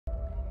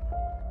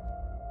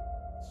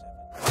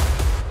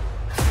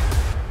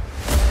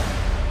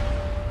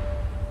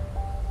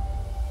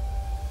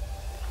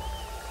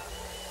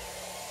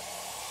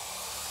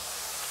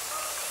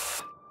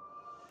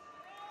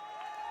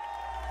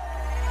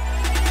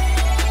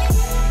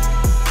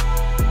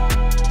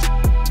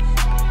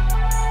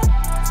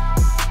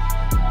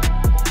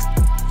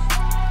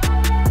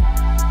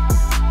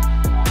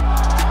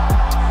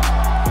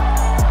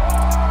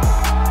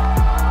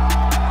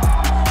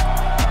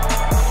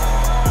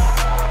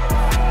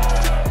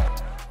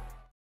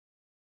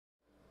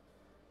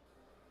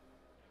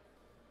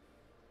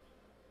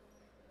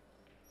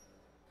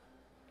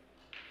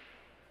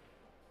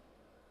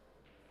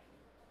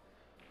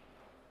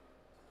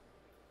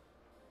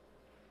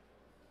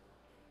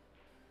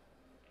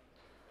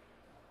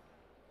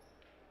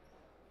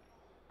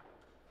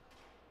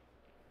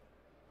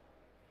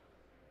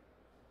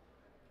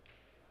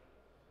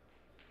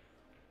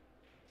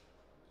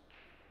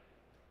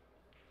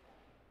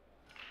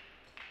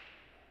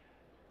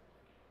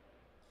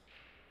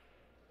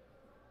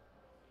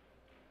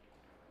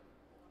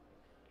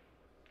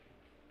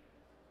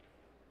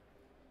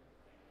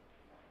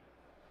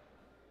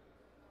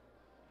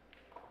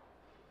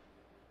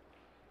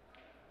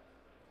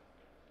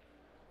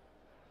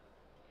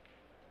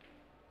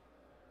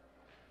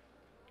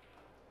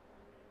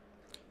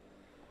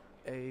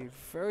A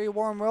very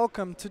warm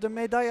welcome to the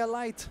Medalla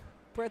Light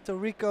Puerto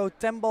Rico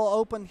 10-ball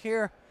open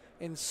here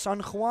in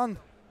San Juan,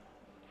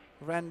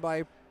 ran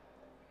by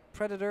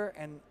Predator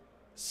and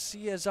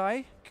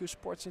CSI, Q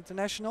Sports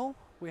International.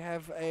 We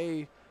have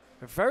a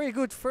very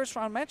good first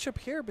round matchup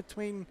here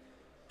between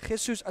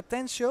Jesus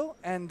Atencio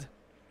and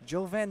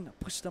Joven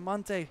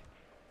Bustamante.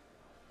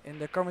 In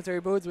the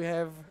commentary booth we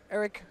have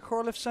Eric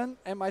Gorlifson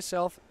and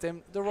myself,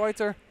 Tim de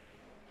Ruyter.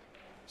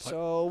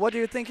 So what do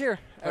you think here,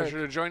 Eric?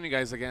 Pleasure to join you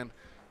guys again.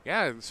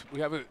 Yeah,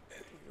 we're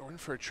in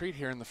for a treat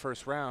here in the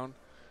first round.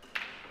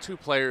 Two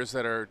players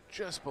that are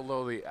just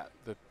below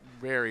the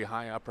very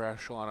high upper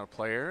echelon of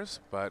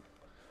players, but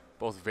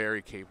both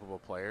very capable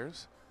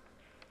players.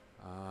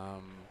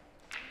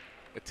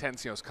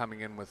 Atencio's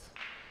coming in with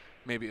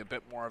maybe a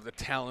bit more of the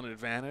talent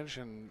advantage,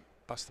 and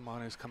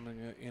Bustamante is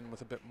coming in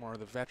with a bit more of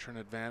the veteran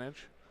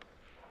advantage.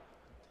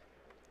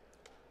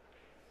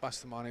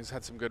 Bustamante's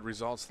had some good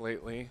results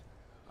lately,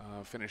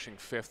 finishing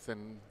 5th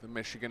in the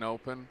Michigan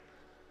Open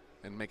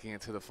and making it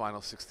to the final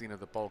 16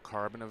 of the bulk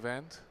carbon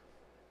event.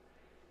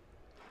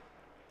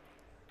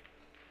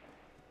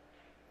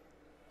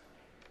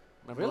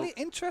 Really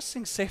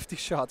interesting safety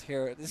shot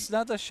here. This is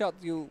not a shot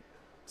you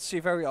see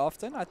very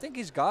often. I think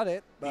he's got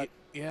it, but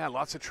yeah,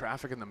 lots of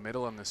traffic in the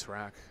middle on this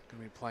rack.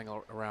 Gonna be playing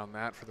around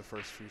that for the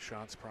first few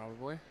shots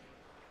probably.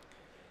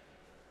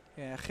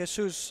 Yeah,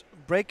 Jesus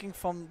breaking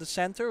from the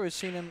center. We've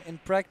seen him in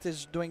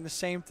practice doing the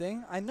same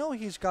thing. I know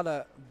he's got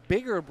a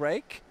bigger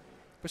break,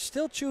 but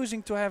still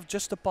choosing to have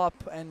just a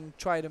pop and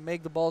try to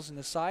make the balls in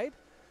the side.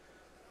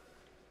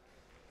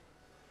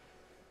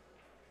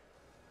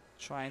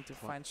 Trying to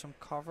find some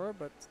cover,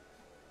 but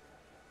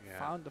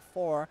found the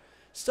 4.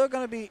 Still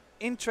going to be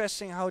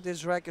interesting how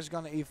this rack is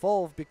going to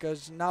evolve,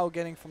 because now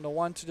getting from the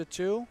 1 to the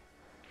 2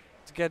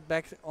 to get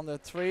back on the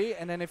 3,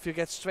 and then if you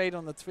get straight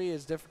on the 3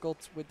 is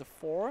difficult with the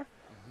 4.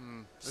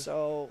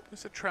 So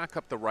there's a track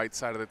up the right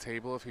side of the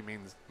table if he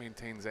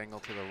maintains angle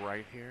to the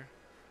right here.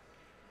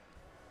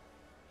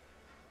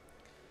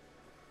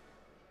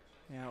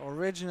 Yeah,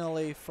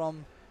 originally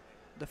from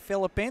the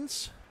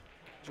Philippines,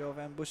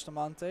 Joven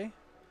Bustamante,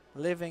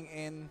 living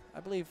in, I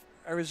believe,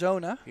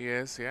 Arizona. He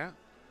is, yeah.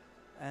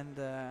 And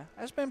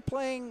has been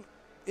playing,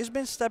 he's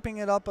been stepping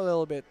it up a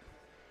little bit.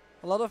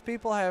 A lot of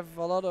people have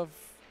a lot of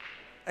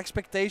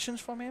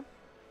expectations from him.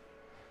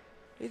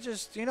 He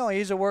just, you know,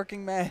 he's a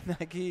working man.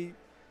 Like, he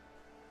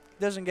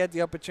doesn't get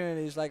the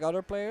opportunities like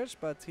other players,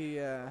 but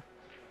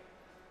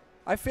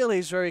I feel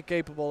he's very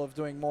capable of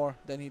doing more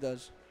than he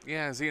does.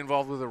 Yeah, is he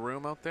involved with a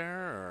room out there,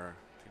 or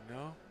do you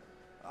know?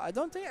 I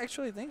don't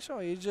actually think so.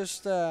 He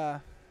just, I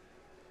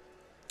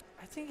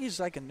think he's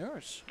like a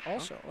nurse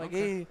also. Oh, like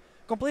okay. he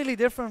completely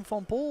different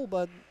from Pool,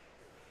 but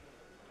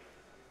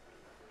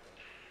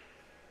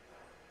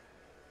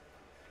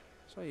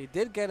so he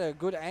did get a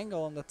good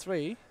angle on the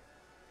 3.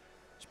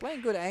 He's playing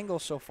good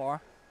angles so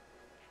far.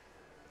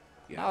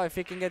 Yeah. Now if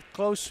he can get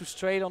close to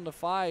straight on the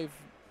 5,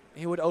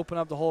 he would open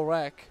up the whole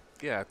rack.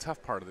 Yeah,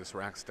 tough part of this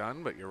rack's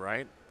done, but you're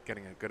right.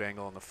 Getting a good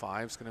angle on the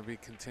 5 is going to be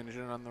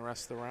contingent on the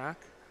rest of the rack.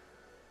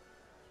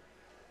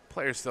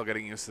 Players still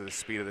getting used to the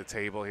speed of the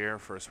table here,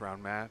 first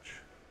round match.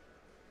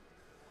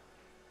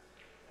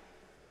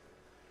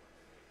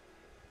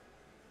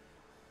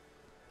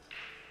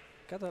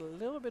 Got a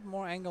little bit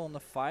more angle on the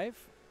 5.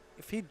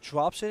 If he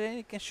drops it in,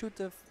 he can shoot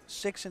the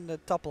 6 in the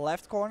top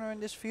left corner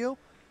in this view.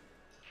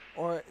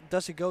 Or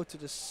does he go to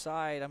the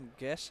side? I'm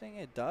guessing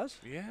it does.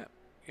 Yeah,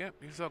 yep,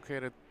 he's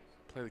okay to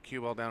play the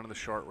cue ball down to the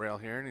short rail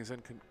here, and he's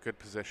in good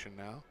position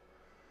now.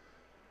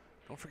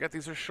 Don't forget,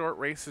 these are short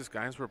races,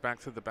 guys. We're back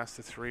to the best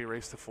of 3,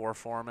 race to 4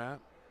 format.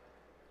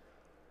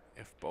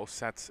 If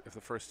the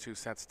first 2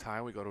 sets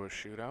tie, we go to a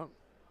shootout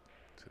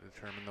to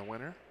determine the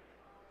winner.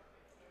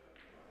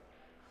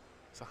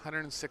 It's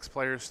 106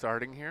 players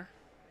starting here.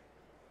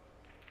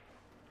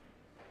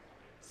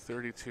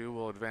 32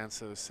 will advance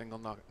to the single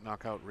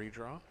knockout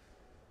redraw.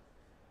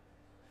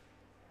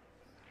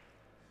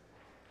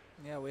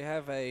 Yeah, we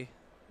have a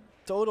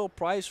total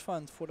prize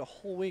fund for the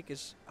whole week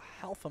is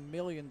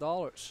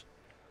 $500,000.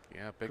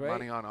 Yeah, big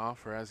money on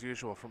offer as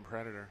usual from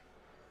Predator.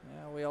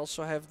 Yeah, we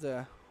also have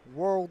the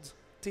World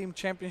Team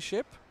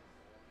Championship.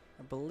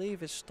 I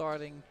believe it's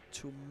starting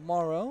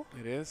tomorrow.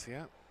 It is,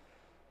 yeah.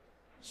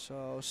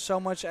 So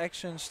much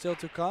action still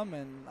to come,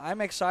 and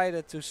I'm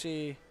excited to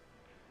see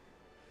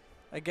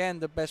again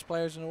the best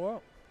players in the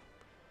world.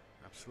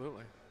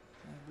 Absolutely.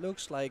 It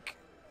looks like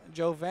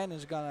Joven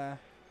is gonna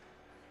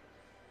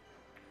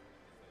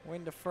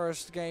win the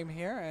first game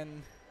here,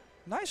 and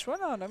nice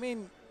run out. I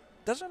mean,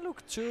 doesn't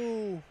look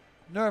too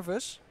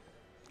nervous.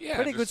 Yeah,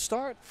 pretty good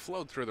start.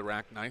 Flowed through the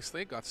rack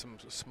nicely. Got some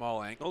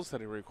small angles that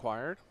he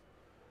required.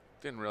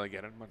 Didn't really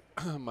get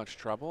in much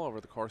trouble over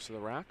the course of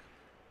the rack.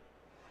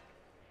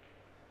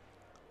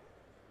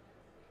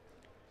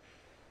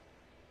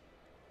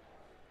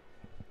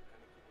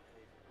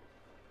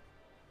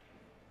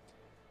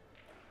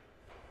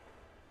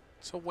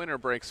 So winner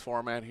breaks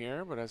format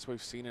here, but as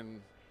we've seen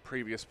in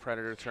previous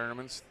Predator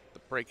tournaments, the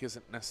break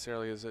isn't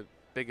necessarily as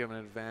big of an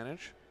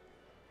advantage.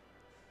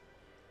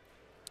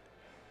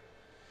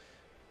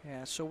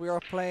 Yeah, so we are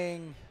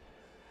playing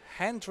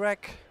hand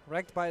rack,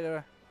 racked by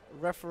the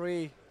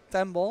referee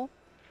 10 ball.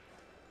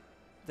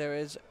 There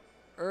is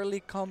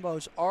early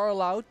combos are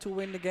allowed to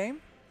win the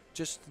game,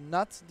 just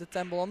not the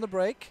 10 ball on the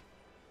break.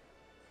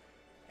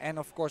 And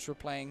of course we're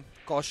playing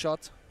call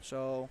shot,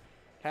 so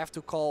have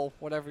to call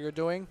whatever you're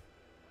doing,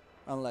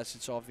 unless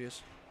it's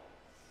obvious.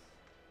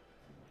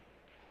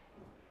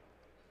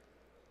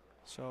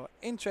 So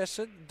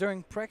interested,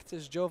 during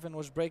practice Joven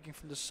was breaking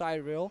from the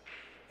side rail.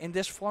 In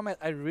this format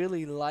I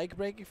really like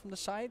breaking from the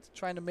side,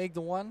 trying to make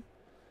the one.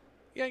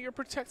 Yeah, you're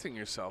protecting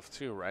yourself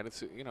too, right?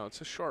 It's a,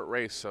 it's a short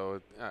race,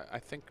 so I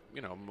think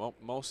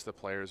most of the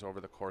players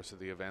over the course of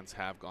the events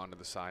have gone to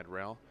the side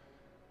rail.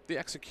 The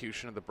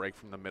execution of the break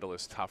from the middle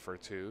is tougher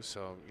too,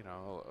 so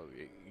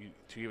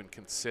to even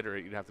consider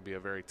it, you'd have to be a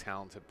very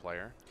talented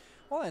player.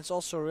 Well, it's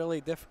also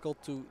really difficult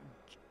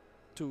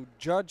to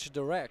judge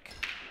the rack.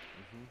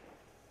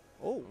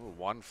 Oh, Ooh,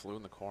 one flew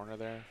in the corner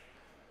there.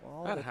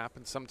 well, That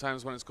happens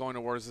sometimes when it's going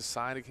towards the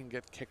side. It can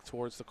get kicked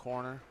towards the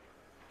corner.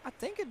 I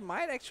think it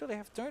might actually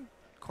have turned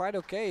quite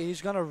okay.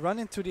 He's gonna run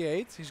into the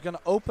 8. He's gonna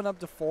open up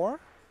the 4,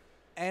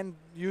 and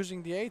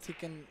using the 8, he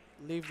can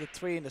leave the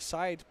 3 in the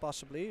side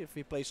possibly if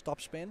he plays top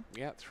spin.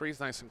 Yeah, 3's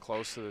nice and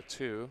close to the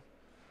 2.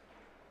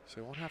 So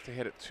he won't have to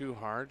hit it too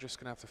hard. Just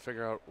going to have to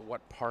figure out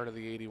what part of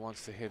the 8 he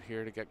wants to hit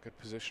here to get good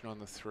position on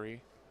the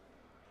 3.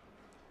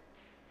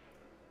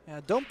 Yeah,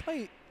 don't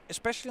play,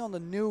 especially on the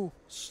new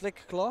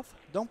slick cloth,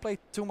 don't play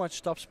too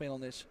much top spin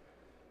on this,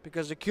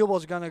 because the cue ball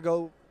is gonna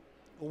go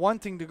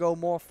wanting to go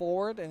more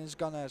forward and it's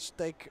gonna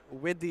stick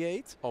with the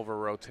 8. Over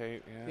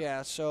rotate, yeah.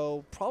 Yeah,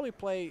 so probably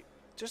play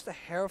just a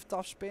hair of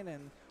top spin,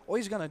 and or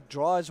he's gonna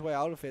draw his way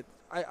out of it.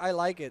 I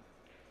like it.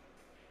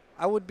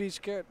 I would be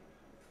scared.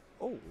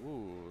 Oh,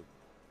 Ooh.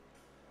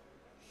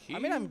 He I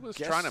mean, I'm was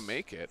trying to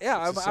make it.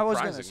 Yeah, It's a I was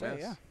gonna surprising say,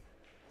 miss. yeah.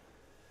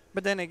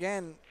 But then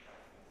again,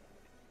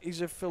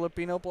 he's a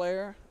Filipino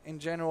player. In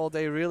general,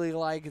 they really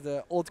like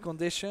the old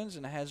conditions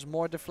and it has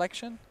more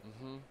deflection.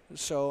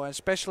 So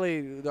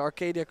especially the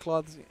Arcadia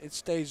cloth, it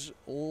stays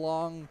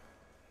long,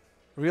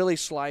 really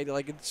slidey,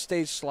 like it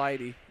stays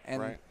slidey.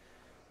 And Right.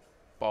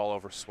 Ball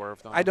over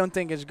swerved on I him. don't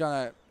think it's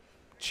gonna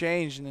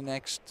change in the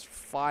next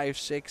 5,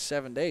 6,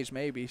 7 days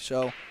maybe.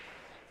 So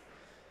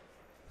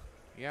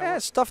yeah,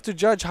 it's tough to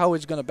judge how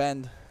it's gonna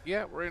bend.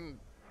 Yeah, we're in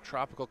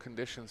tropical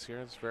conditions here.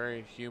 It's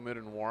very humid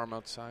and warm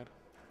outside.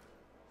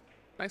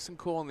 Nice and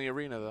cool in the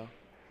arena, though.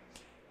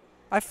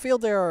 I feel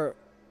they're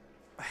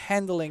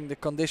handling the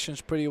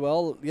conditions pretty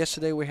well.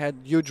 Yesterday we had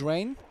huge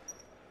rain,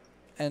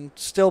 and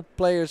still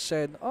players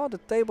said, oh, the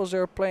tables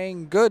are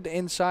playing good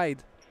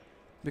inside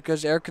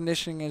because air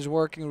conditioning is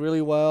working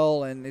really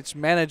well and it's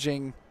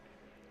managing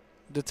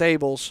the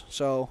tables.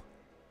 So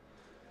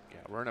Yeah,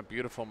 we're in a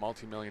beautiful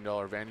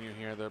multi-million-dollar venue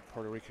here, the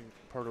Puerto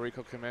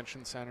Rico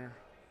Convention Center.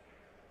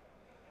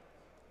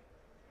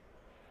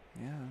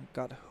 yeah,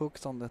 got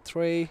hooked on the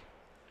 3.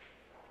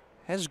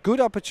 Has good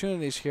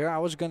opportunities here. I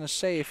was going to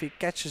say if he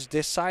catches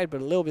this side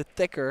but a little bit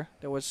thicker,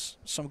 there was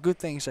some good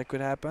things that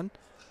could happen.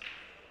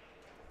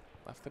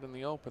 Left it in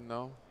the open,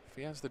 though. If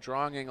he has the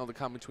drawing angle to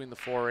come between the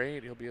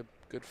 4-8, he'll be a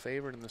good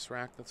favorite in this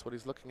rack. That's what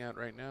he's looking at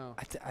right now.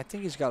 I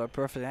think he's got a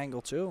perfect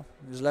angle too.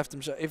 He's left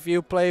himself. If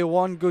you play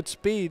one good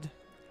speed,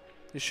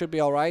 you should be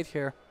all right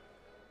here.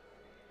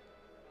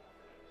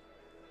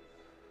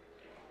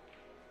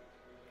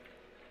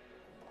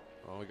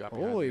 Oh, he got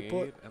behind the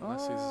 8,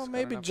 unless he's got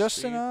maybe enough just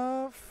speed.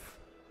 enough.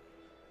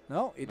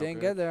 No, he No didn't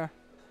good. get there.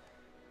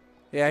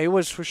 Yeah, he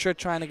was for sure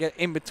trying to get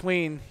in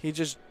between. He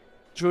just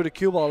drew the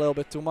cue ball a little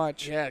bit too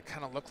much. Yeah, it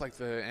kind of looked like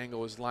the angle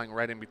was lying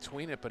right in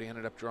between it, but he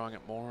ended up drawing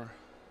it more.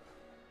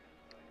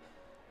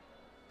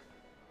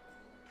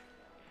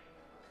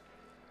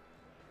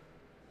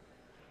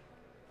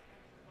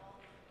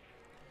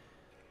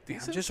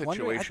 Decent just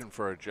wondering, situation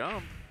for a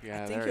jump.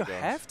 Yeah, I think there you he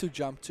goes. have to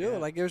jump too. Yeah.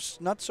 Like there's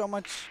not so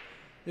much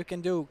you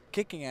can do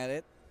kicking at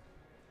it.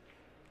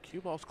 Cue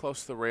ball's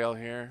close to the rail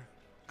here.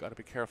 Got to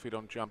be careful you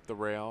don't jump the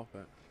rail,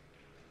 but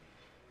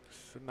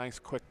just a nice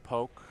quick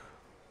poke.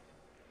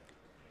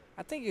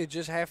 I think you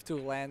just have to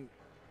land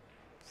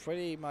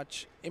pretty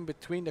much in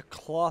between the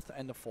cloth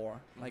and the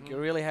 4. Like you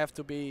really have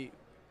to be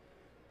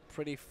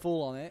pretty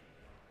full on it.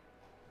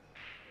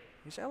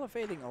 He's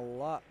elevating a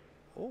lot.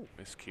 Oh,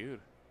 Miscued.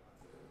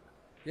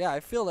 yeah, I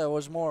feel there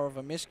was more of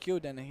a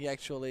miscue than he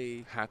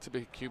actually. Had to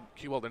be. Cue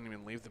ball didn't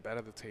even leave the bed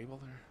of the table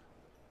there.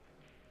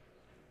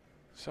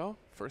 So,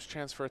 first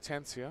chance for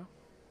Atencio.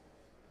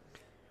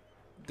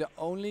 The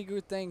only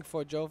good thing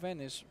for Joven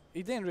is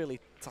he didn't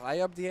really tie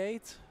up the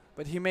 8,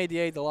 but he made the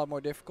 8 a lot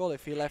more difficult.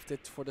 If he left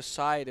it for the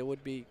side, it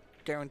would be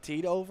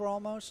guaranteed over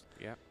almost.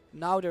 Yeah.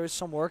 Now there is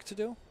some work to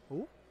do.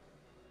 Ooh.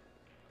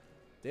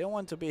 They don't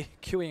want to be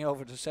queuing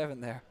over the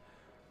 7 there.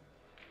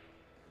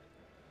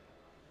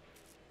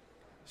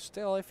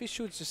 Still, if he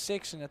shoots a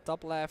 6 in the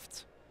top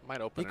left,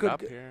 Might open He it could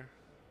up g- here.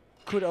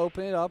 could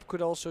open it up.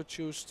 Could also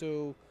choose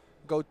to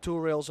go 2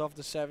 rails off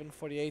the 7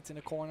 for the 8 in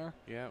the corner.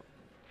 Yeah.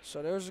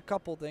 So there's a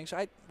couple things.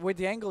 With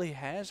the angle he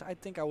has, I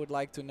think I would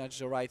like to nudge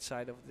the right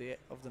side of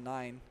the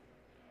 9.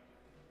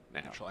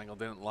 Natural angle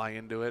didn't lie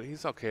into it.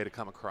 He's okay to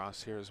come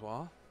across here as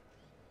well.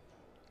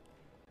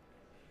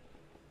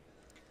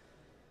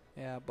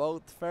 Yeah,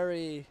 both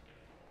very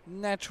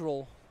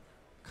natural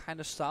kind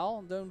of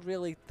style. Don't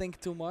really think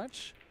too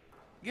much.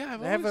 Yeah,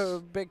 They have a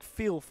big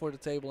feel for the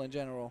table in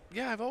general.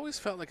 Yeah, I've always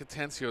felt like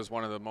Atencio is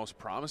one of the most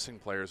promising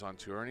players on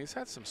tour, and he's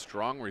had some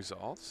strong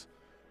results.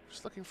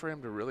 Just looking for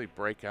him to really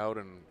break out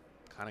and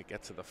kind of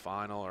get to the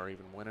final or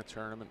even win a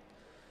tournament.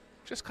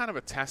 Just kind of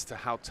a test to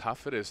how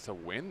tough it is to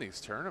win these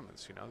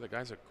tournaments. You know, the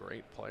guy's a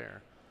great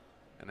player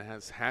and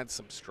has had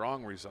some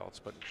strong results,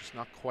 but just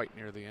not quite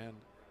near the end.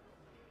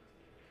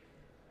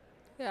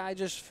 Yeah, I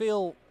just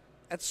feel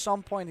at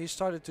some point he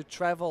started to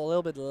travel a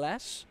little bit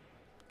less.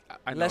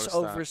 Less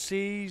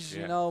overseas,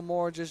 you know,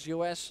 more just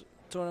US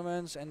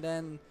tournaments, and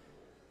then,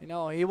 you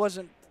know, he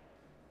wasn't,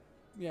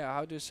 yeah,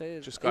 how do you say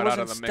it? Just got out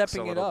of the mix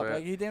stepping a it little up. bit.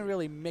 Like, he didn't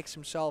really mix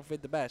himself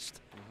with the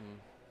best.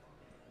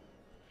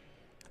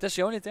 That's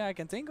the only thing I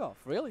can think of,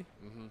 really.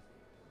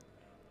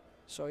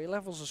 So he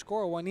levels the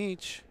score 1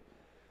 each.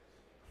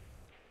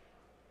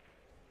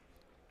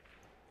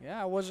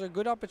 Yeah, it was a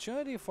good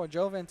opportunity for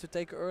Joven to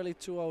take an early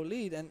 2-0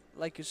 lead, and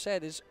like you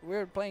said,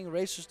 we're playing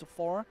races to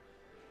 4.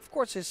 Of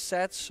course, it's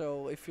set,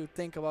 so if you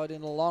think about it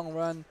in the long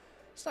run,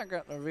 it's not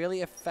going to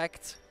really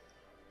affect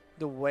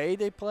the way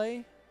they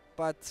play.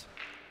 But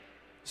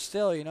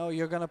still, you know,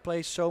 you're going to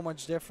play so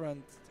much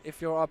different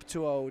if you're up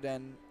 2-0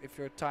 than if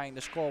you're tying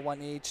the score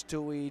 1 each,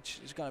 2 each.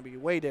 It's going to be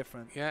way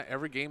different. Yeah,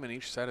 every game in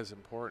each set is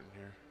important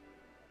here.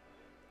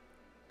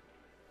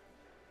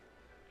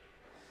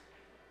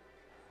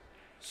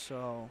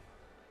 So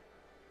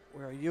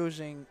we're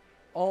using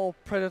all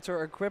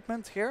Predator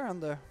equipment here on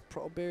the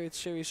Pro Billiard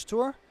Series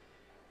Tour.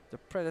 The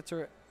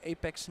Predator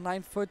Apex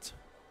 9-foot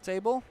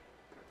table.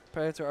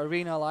 Predator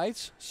Arena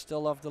lights.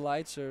 Still love the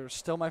lights. They're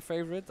still my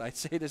favorite. I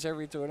say this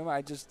every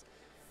tournament.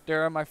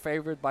 They're my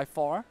favorite by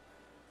far.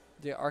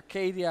 The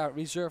Arcadia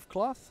Reserve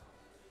Cloth.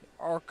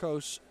 The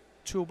Arcos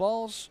 2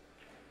 balls.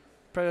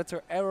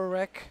 Predator Arrow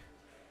Rack.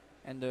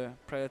 And the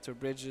Predator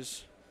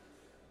bridges.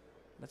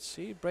 Let's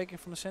see. Breaking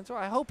from the center.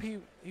 I hope he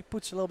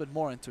puts a little bit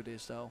more into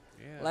this, though.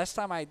 Yeah. Last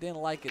time I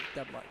didn't like it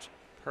that much.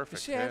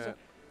 Perfect.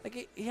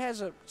 Like he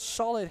has a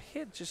solid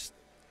hit. Just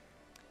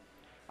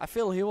I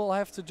feel he will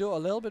have to do a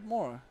little bit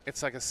more.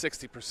 It's like a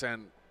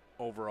 60%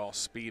 overall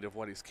speed of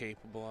what he's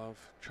capable of.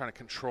 Trying to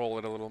control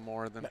it a little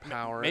more than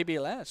power. Maybe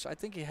less. I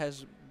think he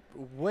has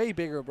way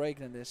bigger break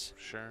than this.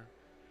 Sure.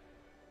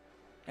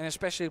 And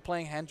especially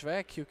playing hand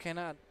rack, you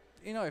cannot.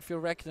 You know, if you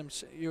rack them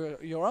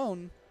your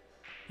own,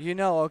 you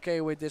know,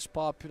 okay, with this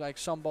pop, like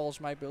some balls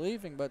might be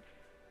leaving, but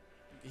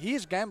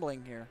he's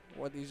gambling here.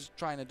 What he's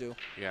trying to do.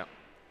 Yeah.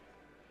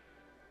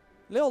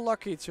 Little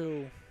lucky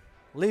to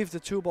leave the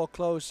 2-ball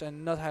close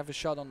and not have a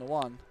shot on the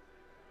 1.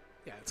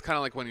 Yeah, it's kind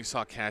of like when you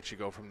saw Catchy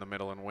go from the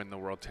middle and win the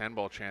World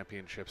 10-ball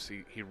championships.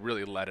 He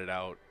really let it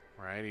out,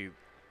 right? He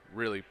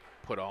really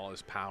put all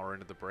his power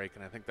into the break,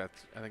 and I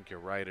think you're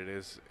right. It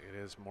is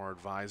more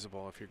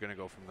advisable if you're going to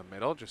go from the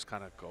middle, just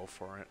kind of go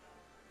for it.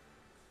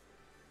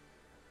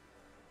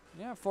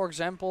 Yeah, for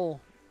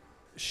example,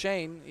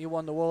 Shane, he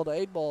won the World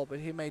 8-ball, but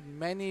he made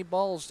many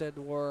balls that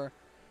were.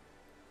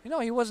 You know,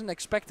 he wasn't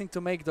expecting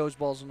to make those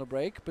balls on the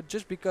break, but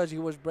just because he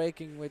was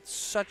breaking with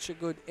such a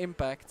good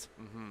impact,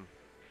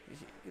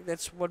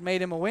 that's what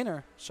made him a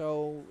winner.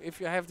 So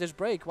if you have this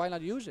break, why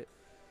not use it?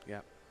 Yeah.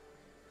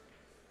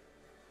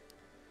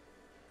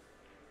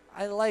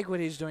 I like what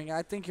he's doing.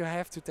 I think you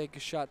have to take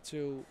a shot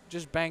to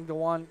just bang the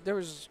 1. There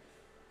was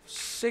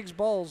 6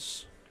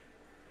 balls.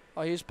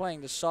 Oh, he's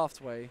playing the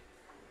soft way.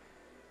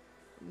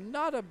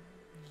 Not a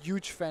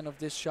huge fan of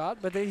this shot,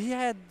 but he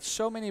had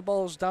so many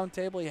balls down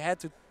table, he had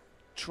to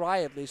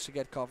try at least to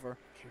get cover.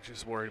 He's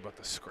just worried about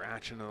the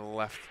scratch into the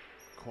left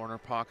corner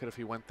pocket if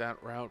he went that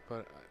route,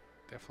 but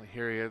I definitely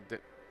hear you.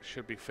 That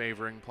should be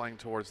favoring playing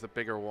towards the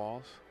bigger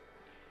walls.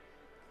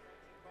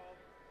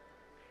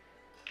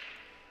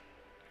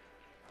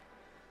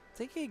 I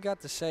think he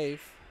got the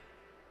save.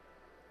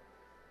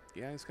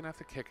 Yeah, he's going to have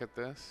to kick at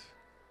this.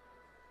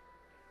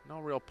 No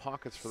real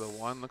pockets for the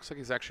 1. Looks like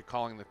he's actually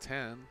calling the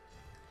 10.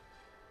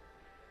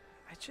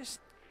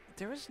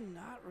 There is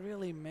not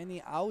really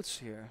many outs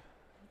here.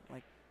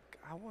 Like,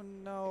 I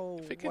wouldn't know.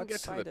 If he can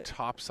get to the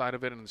top side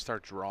of it and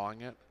start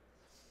drawing it.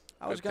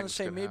 I was going to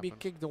say maybe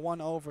kick the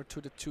 1 over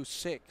to the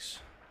 2-6.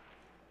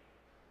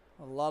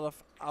 A lot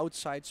of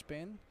outside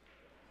spin.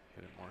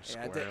 Hit it more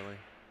squarely.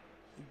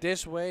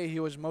 This way, he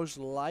was most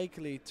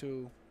likely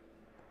to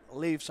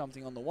leave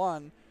something on the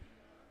 1.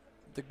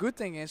 The good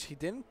thing is he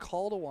didn't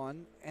call the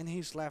 1, and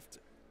he's left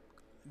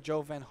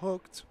Joven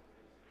hooked.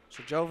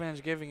 So Joven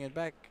is giving it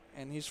back,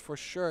 and he's for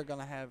sure going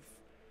to have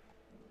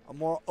a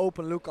more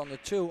open look on the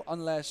 2,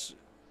 unless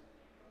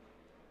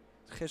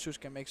Jesus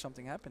can make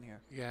something happen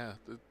here. Yeah.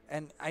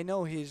 And I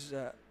know he's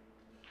a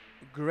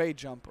great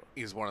jumper.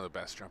 He's one of the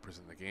best jumpers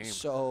in the game.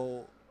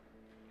 So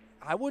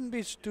I wouldn't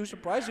be too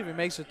surprised if he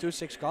makes a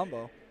 2-6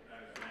 combo.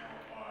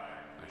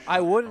 I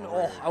wouldn't.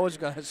 Oh, I was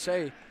going to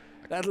say,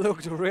 that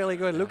looked really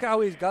good. Look how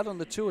he's got on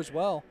the 2 as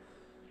well.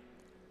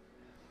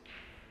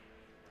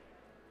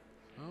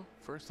 Well,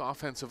 first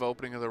offensive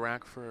opening of the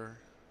rack for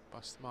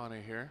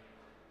Bustamante here.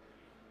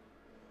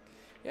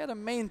 Yeah, the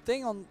main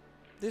thing on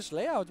this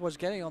layout was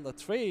getting on the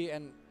 3,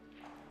 and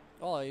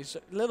well, he's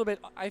a little bit.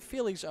 I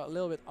feel he's a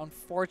little bit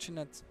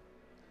unfortunate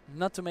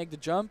not to make the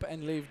jump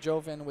and leave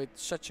Joven with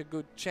such a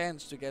good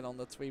chance to get on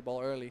the 3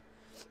 ball early.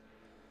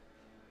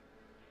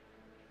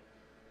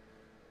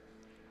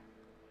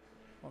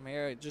 From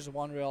here, just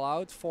 1 rail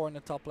out, 4 in the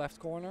top left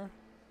corner.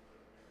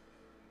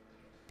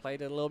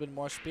 Played at a little bit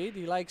more speed.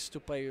 He likes to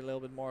play a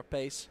little bit more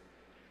pace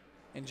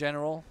in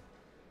general.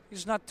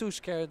 He's not too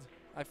scared,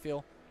 I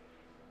feel.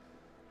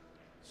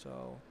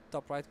 So,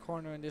 top right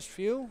corner in this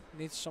view.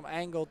 Needs some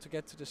angle to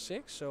get to the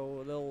 6,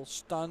 so a little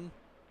stun.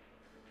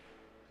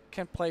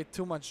 Can't play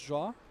too much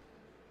draw.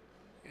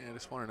 Yeah,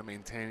 just wanted to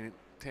maintain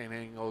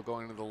angle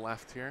going to the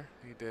left here.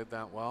 He did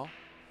that well.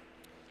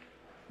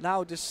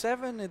 Now the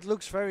 7, it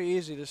looks very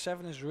easy. The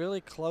 7 is really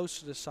close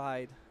to the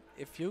side.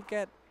 If you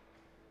get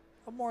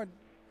a more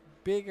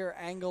bigger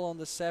angle on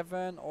the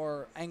 7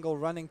 or angle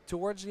running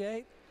towards the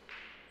 8,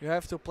 you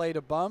have to play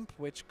the bump,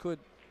 which could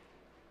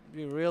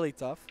be really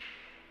tough.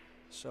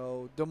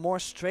 So the more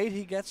straight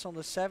he gets on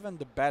the 7,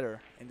 the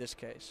better in this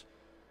case.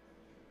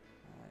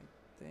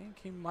 I think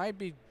he might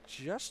be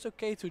just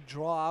okay to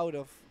draw out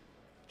of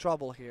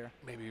trouble here.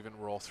 Maybe even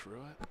roll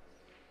through it.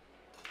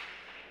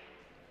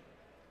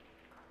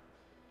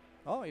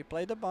 Oh, he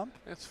played the bump.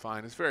 It's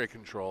fine. It's very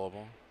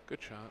controllable.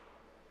 Good shot.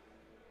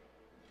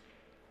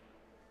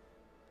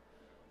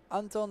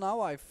 Until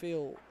now, I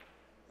feel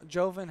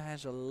Joven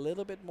has a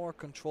little bit more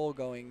control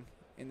going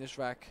in this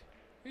rack.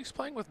 He's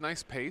playing with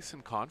nice pace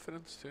and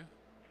confidence, too.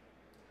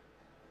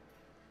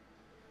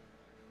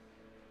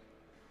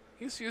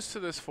 He's used to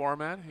this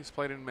format. He's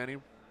played in many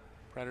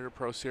Predator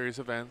Pro Series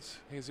events.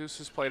 Jesus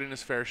has played in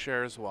his fair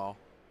share as well.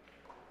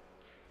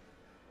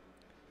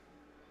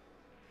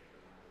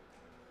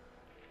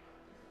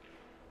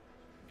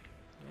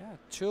 Yeah,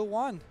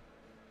 2-1.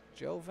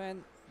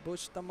 Joven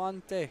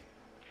Bustamante.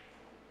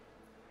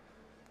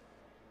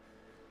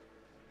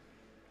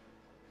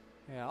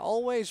 Yeah,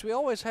 we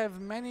always have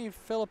many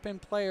Philippine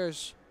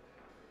players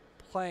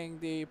playing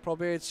the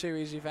ProBilliard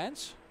Series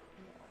events.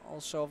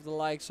 Also of the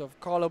likes of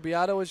Carlo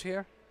Biado is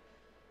here.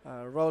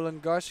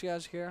 Roland Garcia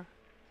is here.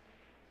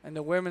 And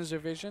the women's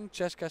division,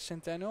 Cheska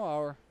Centeno,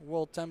 our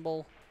World 10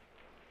 Ball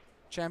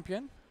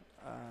champion.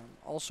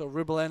 Also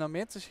Rubelena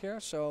Mit is here.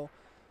 So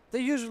they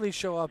usually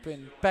show up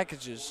in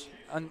packages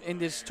in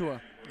this tour.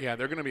 Yeah,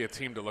 they're going to be a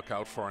team to look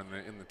out for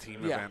in the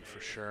team event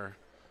for sure.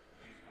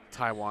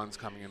 Taiwan's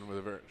coming in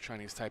with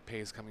Chinese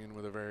Taipei's coming in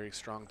with a very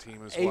strong team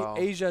as well.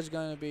 Asia is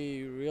going to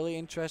be really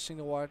interesting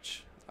to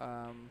watch.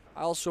 I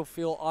also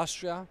feel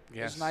Austria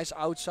is a nice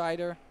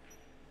outsider.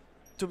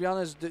 To be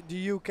honest,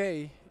 the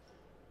UK,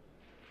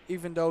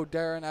 even though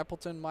Darren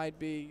Appleton might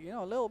be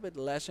a little bit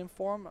less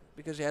informed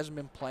because he hasn't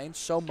been playing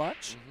so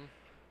much,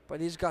 but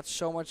he's got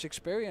so much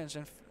experience,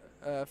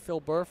 and Phil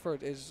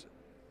Burford is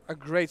a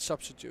great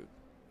substitute.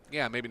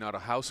 Yeah, maybe not a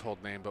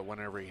household name, but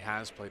whenever he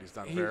has played, he's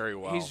done very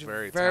well. He's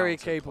very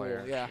capable.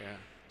 Player. Yeah.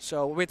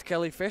 So with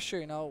Kelly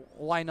Fisher,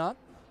 why not?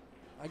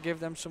 I give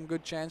them some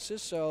good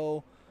chances.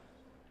 So,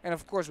 and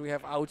of course we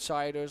have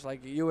outsiders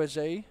like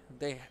USA.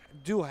 They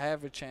do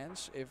have a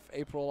chance if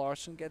April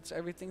Larson gets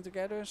everything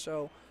together.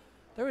 So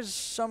there is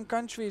some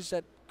countries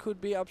that could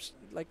be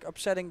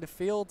upsetting the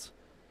field.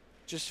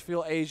 Just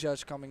feel Asia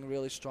is coming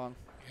really strong.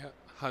 Yeah,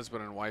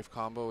 husband and wife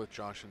combo with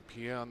Josh and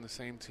Pia on the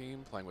same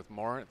team, playing with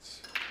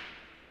Moritz.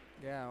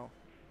 Yeah.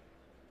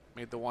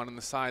 Made the 1 on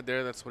the side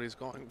there. That's what he's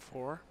going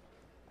for.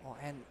 Oh,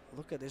 and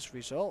look at this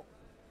result.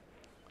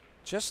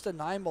 Just the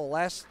 9 ball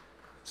last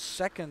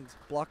second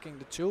blocking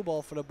the 2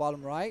 ball for the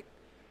bottom right.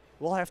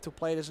 We'll have to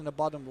play this in the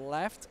bottom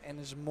left, and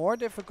it's more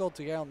difficult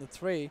to get on the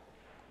 3.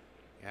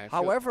 Yeah,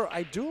 however,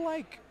 I do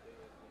like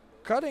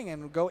cutting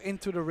and go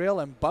into the rail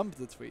and bump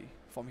the 3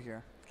 from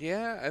here.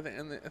 Yeah,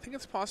 and I think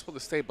it's possible to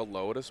stay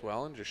below it as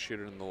well and just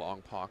shoot it in the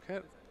long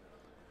pocket.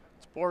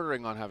 It's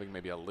bordering on having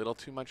maybe a little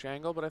too much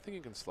angle, but I think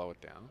you can slow it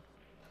down.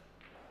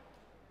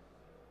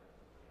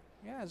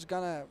 Yeah, it's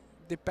gonna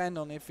depend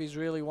on if he's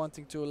really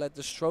wanting to let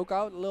the stroke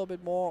out a little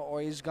bit more, or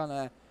he's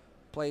gonna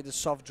play the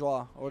soft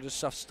draw or the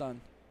soft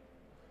stun.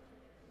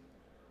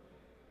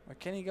 Or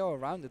can he go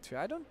around the 3?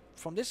 I don't.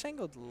 From this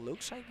angle, it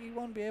looks like he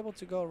won't be able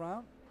to go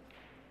around.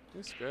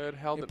 It's good.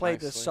 Held it nicely. He played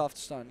the soft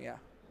stun, yeah.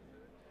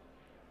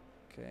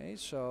 Okay,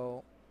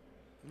 so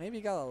maybe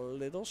he got a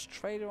little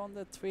straighter on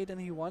the 3 than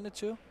he wanted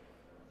to.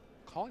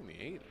 Calling the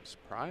 8, I'm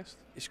surprised.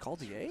 He's called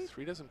the 8?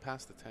 3 doesn't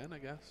pass the 10, I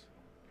guess.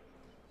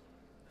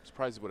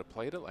 Surprised he would have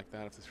played it like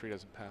that if the 3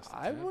 doesn't pass the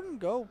 10. I wouldn't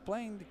go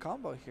playing the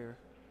combo here.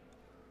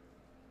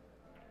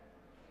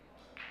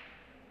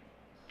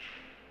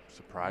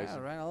 Surprising.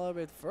 Yeah, ran a little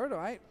bit further.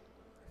 I'm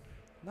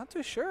not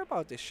too sure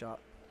about this shot.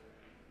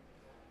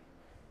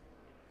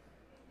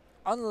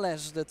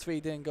 Unless the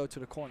 3 didn't go to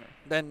the corner.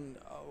 Then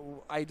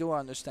I do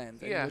understand.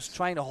 Yes. He was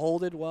trying to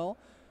hold it well.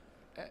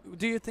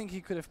 Do you think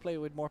he could have played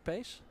with more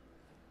pace?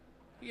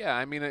 Yeah,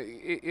 I mean,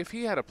 if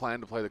he had a plan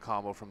to play the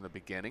combo from the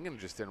beginning and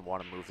just didn't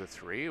want to move the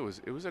 3, it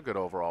was a good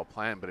overall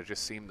plan, but it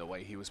just seemed the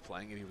way he was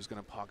playing it, he was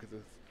going to pocket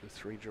the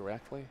 3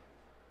 directly.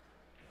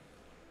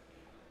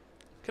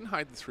 Can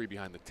hide the 3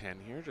 behind the 10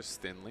 here, just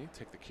thinly.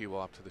 Take the cue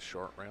ball up to the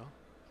short rail.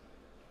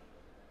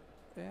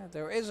 Yeah,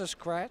 there is a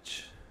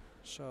scratch,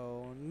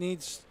 so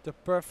needs the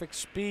perfect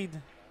speed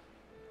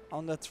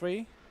on the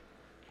 3.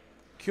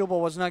 Cue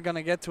ball was not going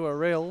to get to a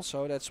rail,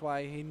 so that's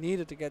why he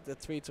needed to get the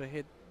 3 to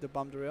hit the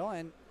bumped rail,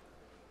 and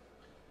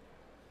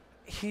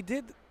he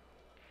did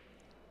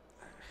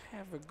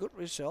have a good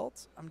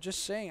result. I'm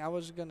just saying, I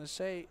was going to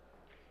say,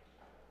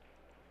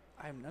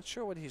 I'm not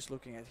sure what he's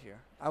looking at here.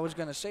 I was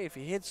going to say, if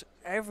he hits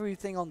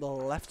everything on the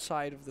left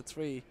side of the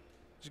 3,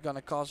 it's going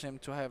to cause him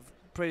to have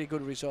pretty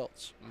good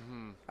results.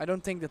 I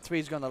don't think the 3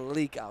 is going to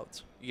leak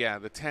out. Yeah,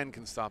 the 10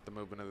 can stop the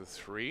movement of the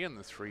 3, and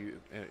the 3,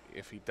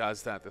 if he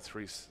does that, the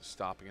 3's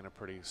stopping in a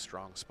pretty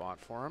strong spot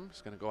for him.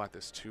 He's going to go at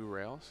this 2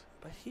 rails.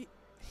 But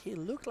he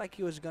looked like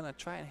he was going to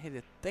try and hit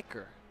it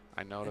thicker.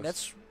 I noticed. And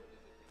that's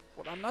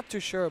what I'm not too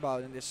sure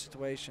about in this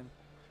situation.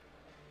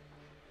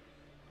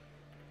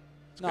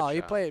 No,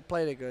 he played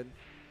it good.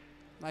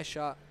 Nice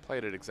shot.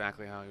 Played it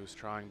exactly how he was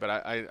trying, but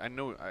I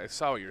know I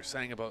saw what you're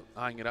saying about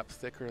eyeing it up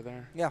thicker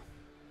there. Yeah.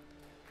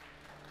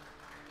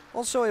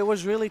 Also, it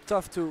was really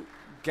tough to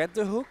get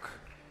the hook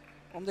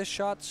on this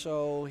shot,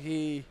 so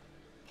he,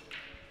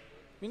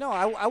 you know,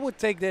 I would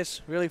take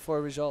this really for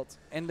a result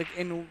in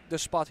the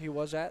spot he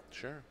was at.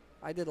 Sure.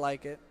 I did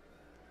like it.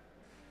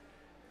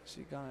 Is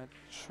he gonna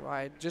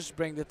try just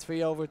bring the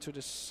 3 over to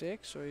the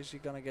 6, or is he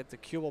gonna get the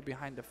cue ball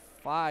behind the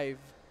 5?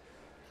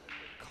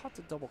 Caught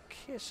the double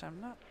kiss.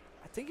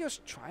 I think he was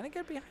trying to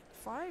get behind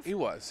 5. He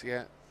was,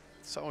 yeah.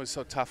 It's always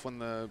so tough when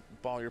the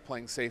ball you're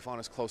playing safe on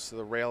is close to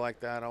the rail like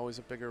that. Always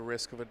a bigger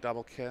risk of a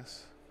double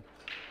kiss.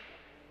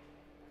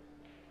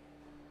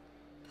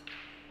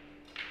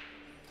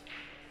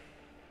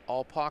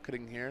 All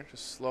pocketing here.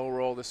 Just slow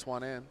roll this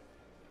one in.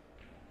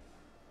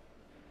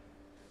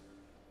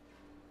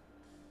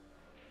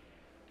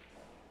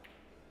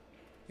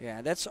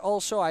 Yeah, that's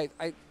also, I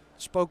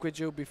spoke with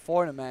you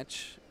before the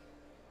match.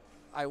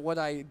 What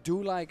I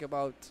do like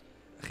about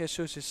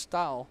Jesus'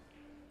 style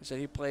is that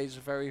he plays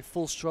very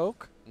full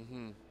stroke.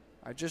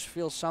 I just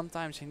feel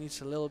sometimes he needs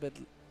a little bit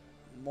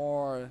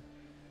more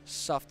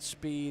soft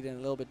speed and a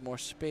little bit more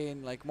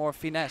spin, like more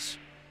finesse.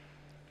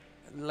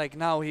 Like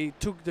now he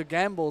took the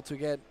gamble to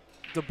get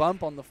the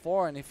bump on the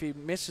 4, and if he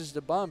misses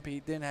the bump, he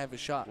didn't have a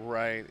shot.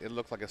 Right, it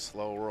looked like a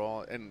slow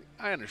roll, and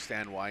I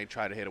understand why he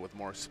tried to hit it with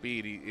more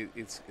speed.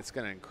 It's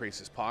going to increase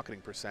his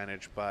pocketing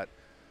percentage, but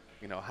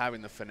you know,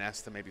 having the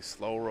finesse to maybe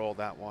slow roll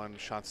that one,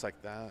 shots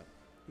like that.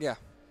 Yeah,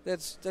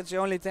 that's the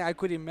only thing I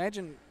could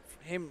imagine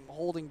him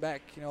holding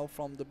back, you know,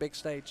 from the big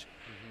stage.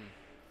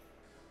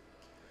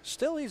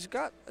 Still, he's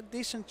got a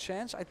decent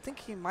chance. I think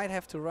he might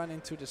have to run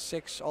into the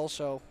 6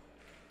 also.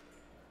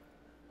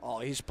 Oh,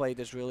 he's played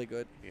this really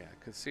good. Yeah,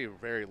 could see a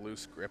very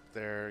loose grip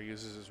there.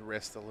 Uses his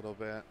wrist a little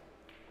bit.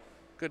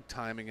 Good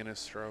timing in his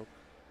stroke.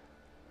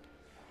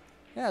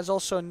 Yeah, he's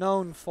also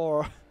known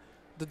for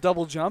the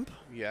double jump.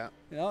 Yeah.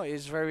 You know,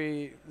 he's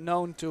very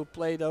known to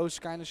play those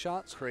kind of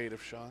shots.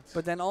 Creative shots.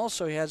 But then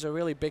also he has a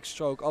really big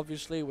stroke,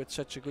 obviously, with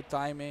such a good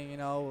timing, you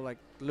know, like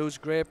loose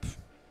grip.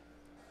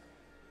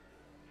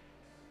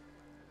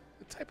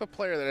 The type of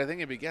player that I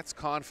think if he gets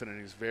confident,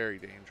 he's very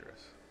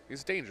dangerous.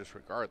 He's dangerous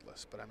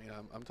regardless, but I mean,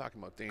 I'm talking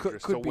about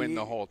dangerous to win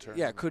the whole tournament.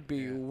 Yeah, could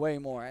be way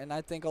more. And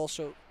I think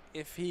also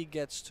if he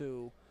gets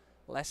to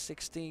last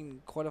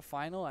 16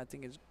 quarterfinal, I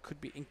think it could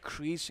be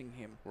increasing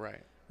him.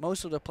 Right.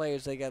 Most of the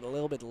players, they get a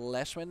little bit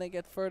less when they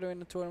get further in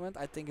the tournament.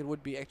 I think it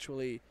would be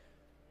actually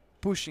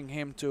pushing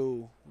him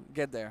to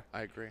get there.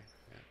 I agree.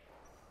 Yeah.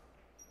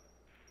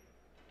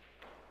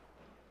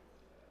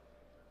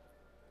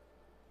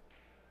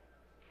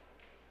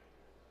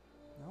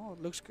 No,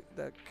 it looks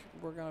that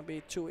we're going to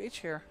be 2 each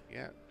here.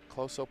 Yeah,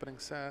 close opening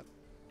set.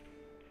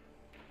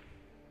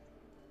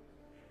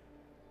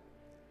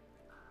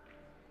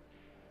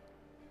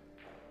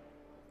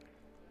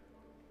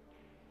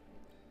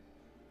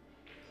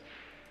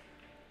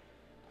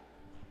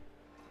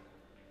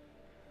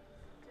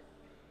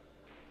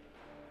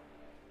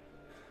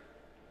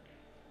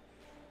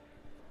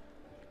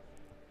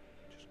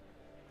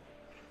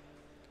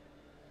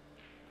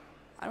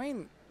 I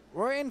mean,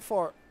 we're in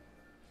for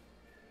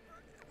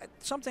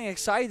something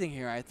exciting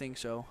here, I think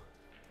so.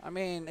 I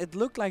mean, it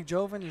looked like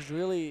Joven is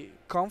really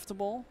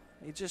comfortable.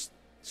 He just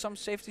some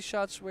safety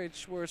shots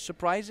which were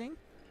surprising.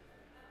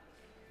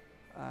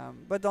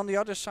 But on the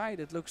other side,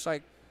 it looks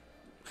like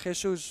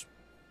Jesus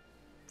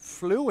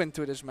flew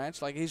into this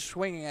match. Like he's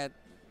swinging at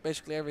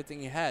basically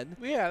everything he had.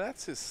 Yeah,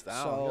 that's his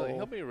style. So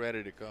He'll be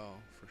ready to go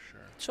for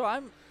sure. So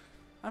I'm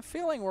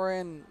feeling we're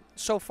in,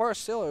 so far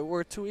still,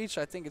 we're 2 each.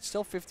 I think it's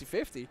still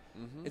 50-50.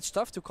 It's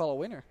tough to call a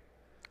winner.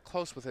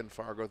 Close within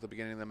Fargo at the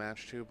beginning of the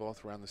match too,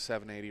 both around the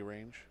 780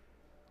 range.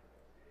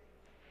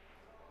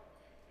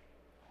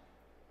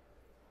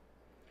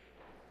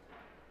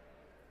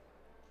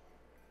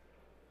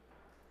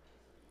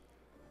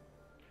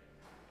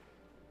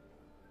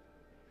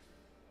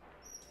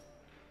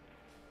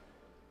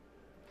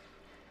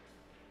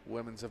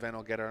 women's event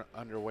will get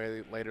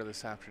underway later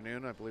this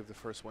afternoon. I believe the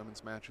first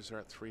women's matches are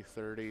at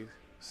 3:30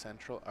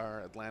 Central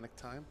or Atlantic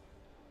time.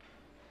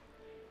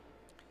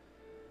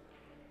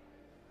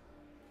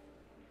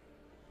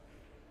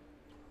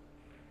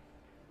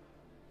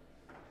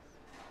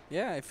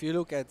 Yeah, if you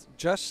look at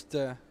just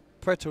the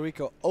Puerto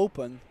Rico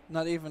Open,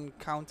 not even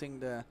counting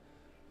the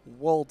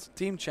World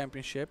Team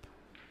Championship,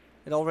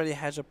 it already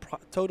has a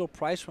total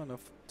prize fund of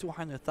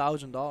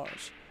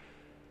 $200,000.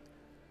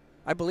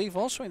 I believe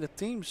also in the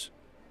teams,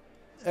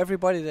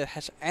 everybody that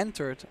has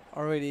entered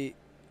already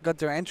got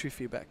their entry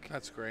fee back.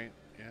 That's great.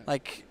 Yeah.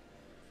 Like,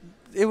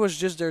 it was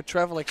just their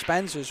travel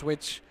expenses,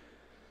 which,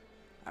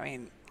 I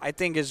mean, I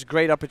think is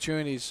great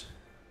opportunities.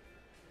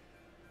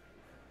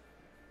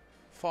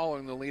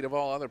 Following the lead of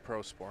all other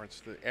pro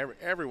sports,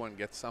 everyone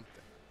gets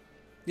something.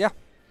 Yeah.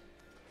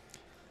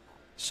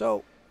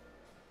 So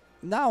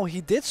now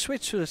he did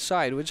switch to the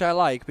side, which I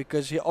like,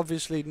 because he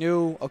obviously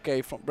knew,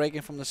 okay, from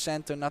breaking from the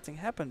center, nothing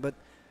happened. But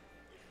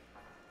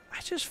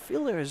I just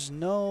feel there is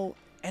no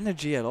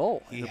energy at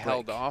all. He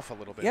held off a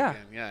little bit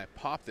again. Yeah,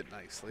 popped it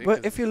nicely.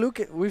 But if you look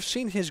at, we've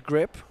seen his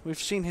grip, we've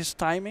seen his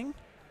timing.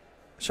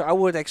 So I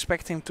would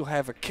expect him to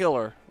have a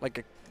killer, like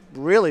a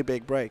really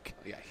big break.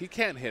 Yeah, he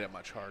can't hit it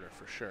much harder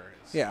for sure.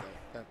 Yeah.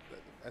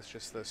 That's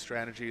just the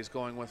strategy he's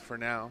going with for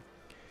now.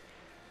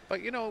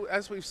 But, you know,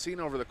 as we've seen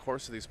over the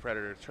course of these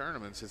Predator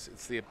tournaments,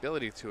 it's the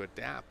ability to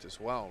adapt as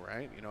well,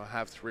 right? You know,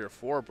 have 3 or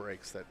 4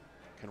 breaks that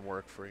can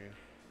work for you.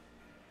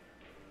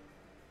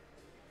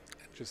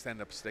 And just end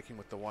up sticking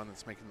with the one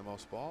that's making the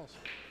most balls.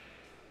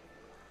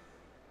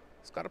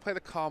 He's got to play the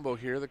combo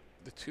here. The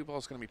 2 ball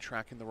is going to be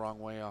tracking the wrong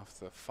way off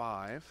the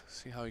 5.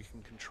 See how he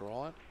can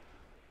control it.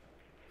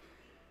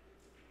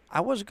 I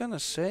was going to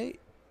say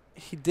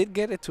he did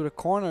get it to the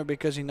corner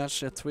because he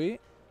nudged the 3.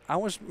 I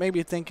was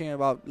maybe thinking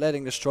about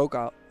letting the stroke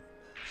out.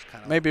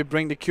 Maybe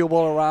bring the cue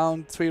ball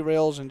around 3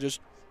 rails and just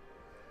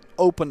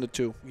open the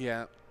 2.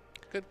 Yeah.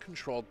 Good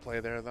controlled play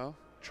there, though.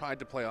 Tried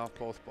to play off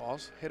both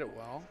balls. Hit it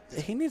well.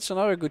 He needs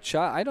another good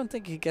shot. I don't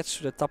think he gets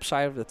to the top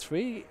side of the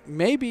 3.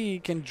 Maybe he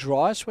can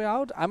draw his way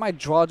out. I might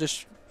draw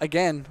just,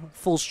 again,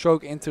 full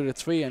stroke into the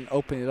 3 and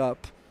open it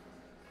up.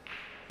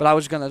 But I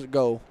was going to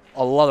go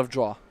a lot of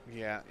draw.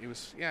 Yeah, he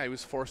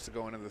was forced to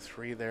go into the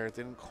 3 there.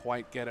 Didn't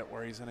quite get it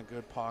where he's in a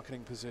good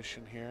pocketing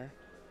position here.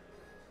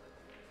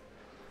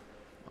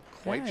 Not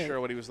quite sure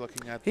what he was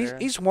looking at there.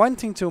 He's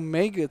wanting to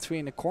make the 3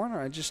 in the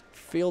corner. I just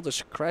feel the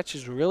scratch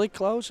is really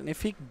close. And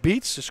if he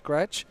beats the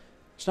scratch,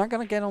 he's not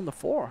going to get on the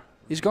 4.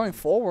 He's going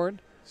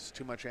forward. It's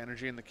too much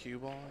energy in the cue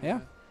ball. Yeah.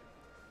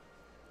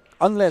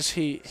 Unless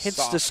he hits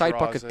Soft the side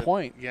draws pocket it.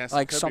 point. Yes,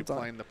 like could something. be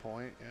playing the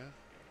point, yeah.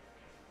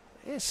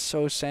 It's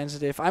so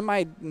sensitive. I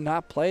might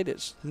not play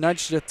this.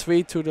 Nudge the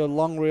 3 to the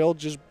long rail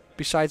just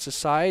besides the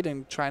side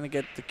and trying to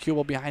get the cue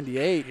ball behind the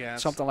 8.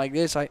 Yes. Something like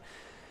this. I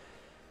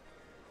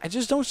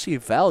just don't see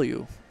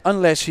value.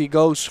 Unless he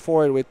goes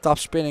for it with top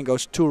spin and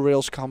goes 2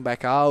 rails, come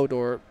back out,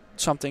 or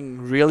something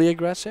really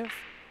aggressive.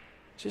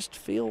 Just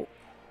feel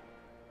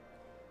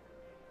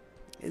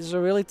it's a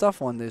really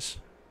tough one, this.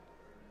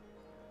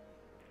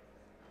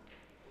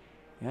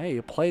 Yeah,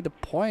 you play the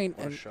point.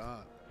 What a and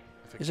shot.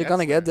 is it going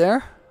to get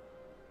there?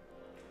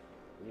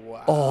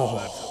 Wow,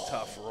 that's a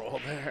tough roll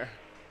there.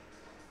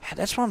 Yeah,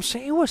 that's what I'm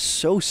saying. It was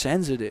so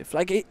sensitive.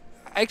 Like, he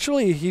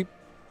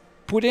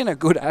put in a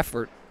good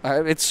effort.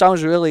 It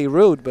sounds really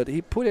rude, but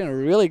he put in a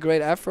really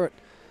great effort.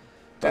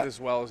 Did as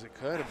well as he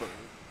could, but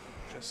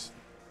just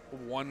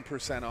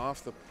 1%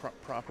 off the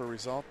proper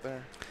result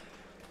there.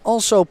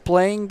 Also,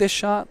 playing this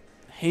shot,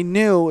 he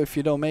knew if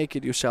you don't make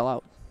it, you sell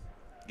out.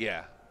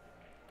 Yeah.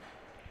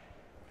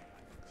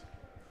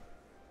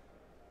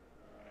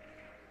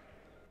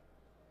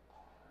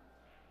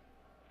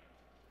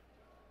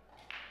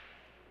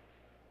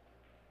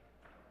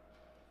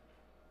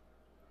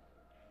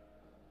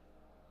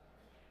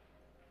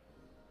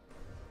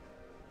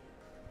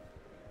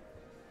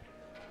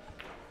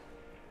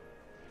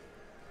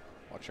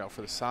 Watch out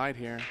for the side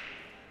here.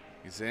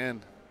 He's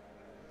in.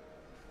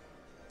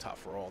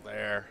 Tough roll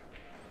there.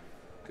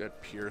 Good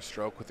pure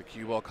stroke with the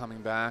cue ball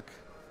coming back.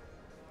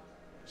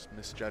 Just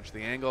misjudged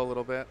the angle a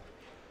little bit.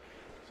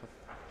 So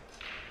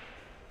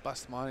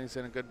Bustamante's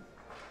in a good,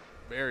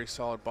 very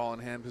solid ball in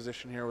hand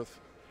position here with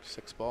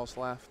 6 balls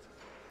left.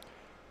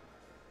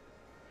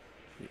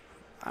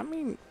 I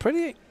mean,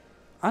 pretty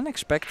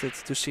unexpected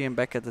to see him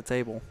back at the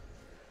table.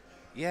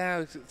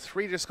 Yeah,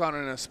 3 just got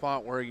in a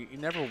spot where you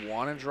never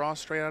want to draw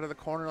straight out of the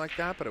corner like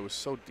that, but it was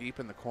so deep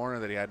in the corner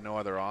that he had no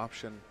other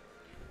option.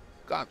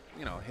 Got,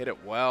 you know, hit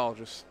it well,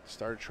 just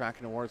started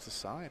tracking towards the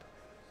side.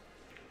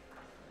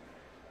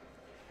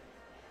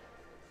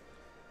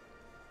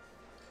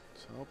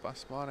 So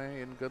Bustamante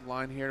in good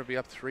line here to be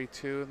up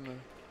 3-2 in the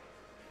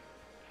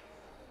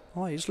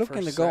Oh, he's looking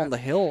to first go set. on the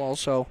hill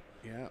also.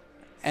 Yeah.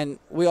 And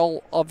we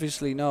all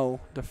obviously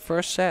know the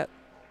first set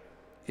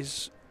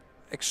is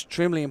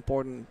extremely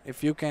important.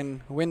 If you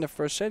can win the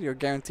first set, you're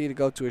guaranteed to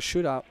go to a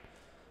shootout.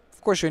 Of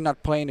course, you're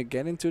not playing to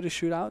get into the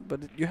shootout, but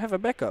you have a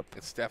backup.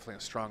 It's definitely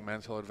a strong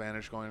mental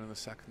advantage going into the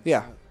second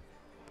Yeah. set.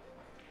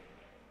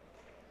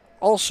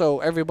 also,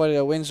 everybody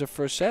that wins the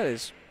first set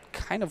is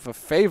kind of a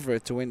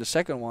favorite to win the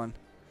second one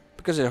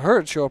because it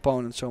hurts your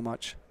opponent so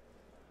much.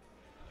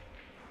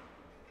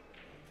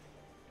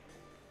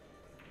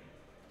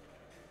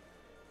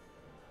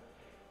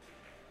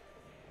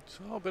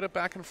 So a bit of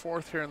back and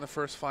forth here in the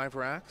first 5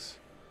 racks.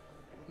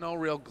 No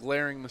real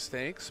glaring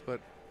mistakes,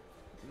 but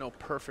no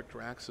perfect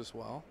racks as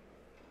well.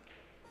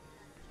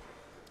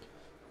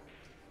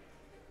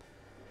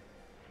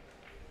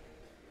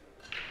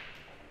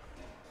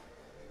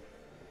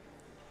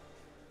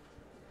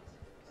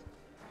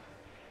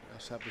 We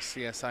also have the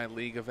CSI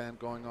League event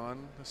going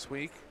on this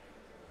week.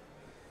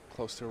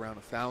 Close to around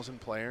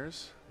 1,000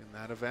 players in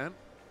that event.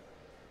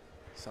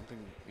 Something,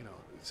 you know,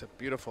 it's a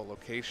beautiful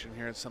location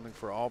here. It's something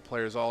for all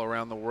players all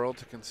around the world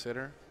to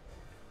consider.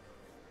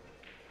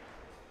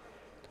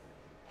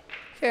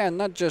 Yeah,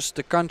 not just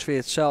the country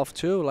itself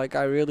too. Like,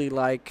 I really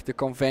like the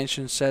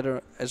convention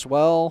center as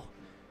well.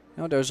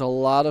 You know, there's a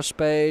lot of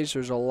space.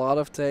 There's a lot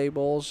of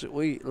tables.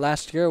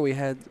 Last year we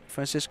had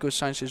Francisco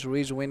Sanchez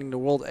Ruiz winning the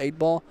World 8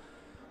 Ball.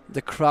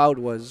 The crowd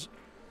was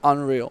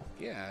unreal.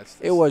 Yeah,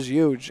 it was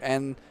huge,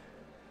 and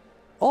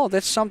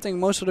that's something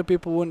most of the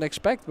people wouldn't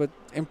expect. But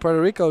in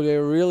Puerto Rico,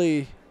 they're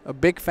really a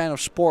big fan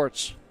of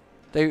sports.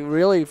 They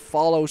really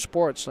follow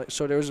sports.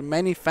 So there's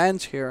many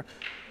fans here,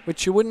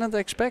 which you would not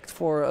expect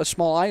for a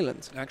small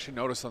island. I actually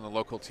noticed on the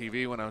local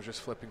TV when I was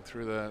just flipping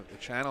through the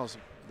channels,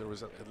 there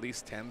was at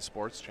least 10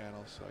 sports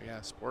channels. So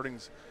yeah,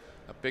 sporting's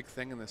a big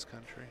thing in this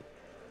country.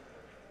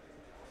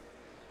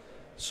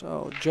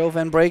 So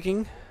Joven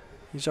breaking.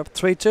 He's up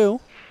 3-2.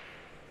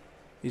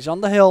 He's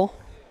on the hill.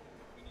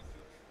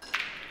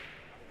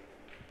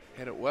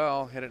 Hit it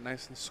well, hit it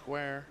nice and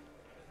square.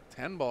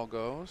 10 ball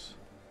goes.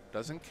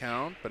 Doesn't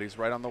count, but he's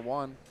right on the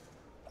 1.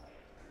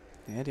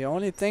 Yeah, the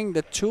only thing,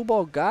 the 2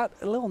 ball got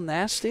a little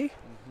nasty.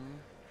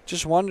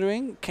 Just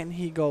wondering, can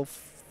he go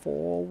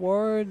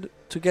forward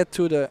to get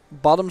to the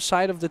bottom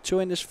side of the 2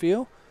 in this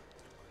view?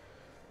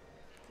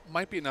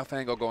 Might be enough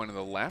angle going to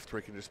the left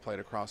where he can just play it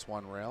across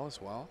 1 rail as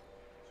well.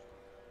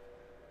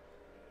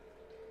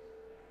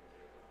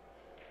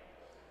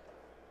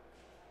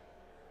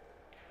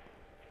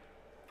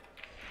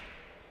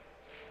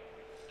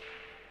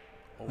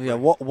 Yeah,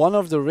 one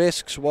of the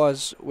risks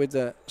was with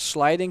the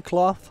sliding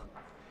cloth,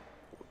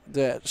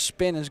 the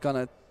spin is going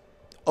to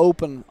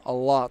open a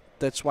lot.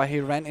 That's why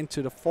he ran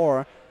into the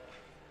 4.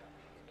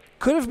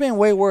 Could have been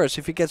way worse.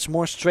 If he gets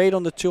more straight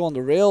on the 2 on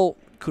the rail,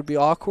 could be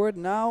awkward.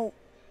 Now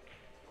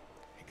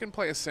he can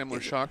play a similar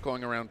shot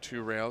going around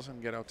 2 rails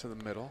and get out to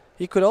the middle.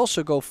 He could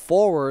also go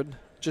forward,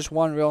 just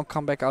 1 rail, and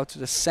come back out to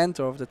the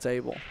center of the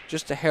table.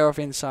 Just a hair of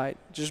inside.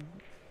 Just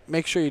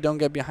make sure you don't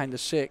get behind the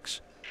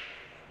 6.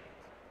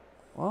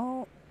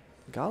 Well,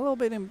 got a little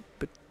bit in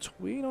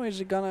between, or is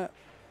it gonna...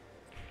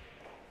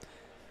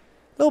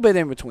 A little bit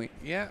in between.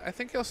 Yeah, I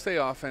think he'll stay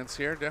offense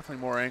here.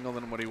 Definitely more angle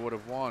than what he would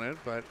have wanted,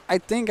 but... I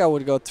think I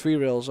would go 3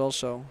 rails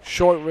also.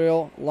 Short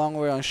rail, long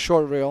rail, and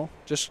short rail.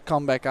 Just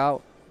come back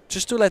out.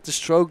 Just to let the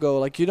stroke go.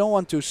 Like, you don't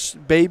want to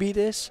baby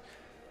this.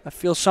 I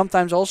feel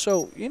sometimes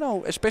also, you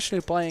know,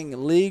 especially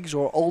playing leagues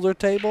or older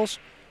tables,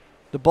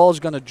 the ball is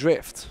gonna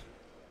drift.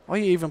 Or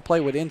you even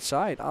play with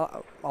inside.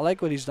 I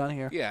like what he's done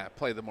here. Yeah,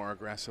 play the more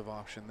aggressive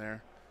option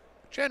there.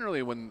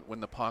 Generally, when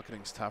the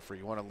pocketing's tougher,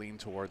 you want to lean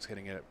towards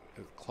hitting it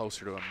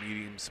closer to a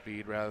medium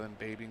speed rather than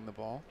babying the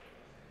ball.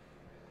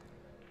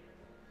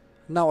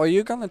 Now, are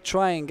you going to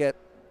try and get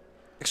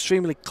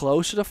extremely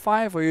close to the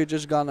 5, or are you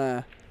just going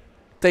to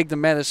take the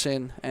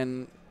medicine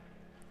and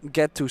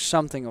get to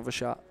something of a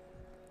shot?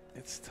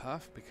 It's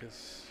tough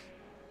because...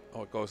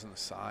 Oh, it goes in the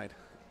side.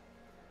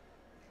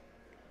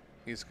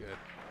 He's good.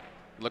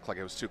 Looked like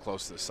it was too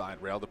close to the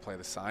side rail to play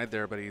the side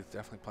there, but he's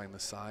definitely playing the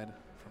side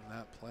from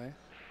that play.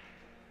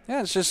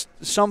 Yeah, it's just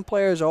some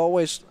players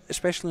always,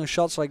 especially in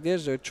shots like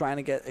this, they're trying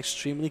to get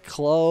extremely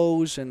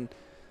close, and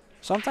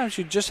sometimes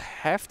you just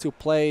have to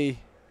play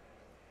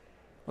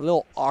a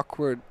little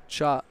awkward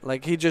shot.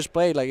 Like he just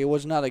played, like it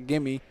was not a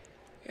gimme.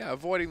 Yeah,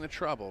 avoiding the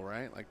trouble,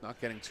 right? Like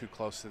not getting too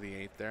close to the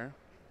 8 there.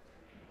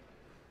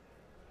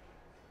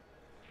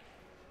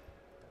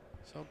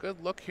 So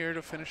good look here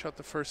to finish out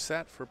the first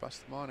set for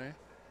Bustamante.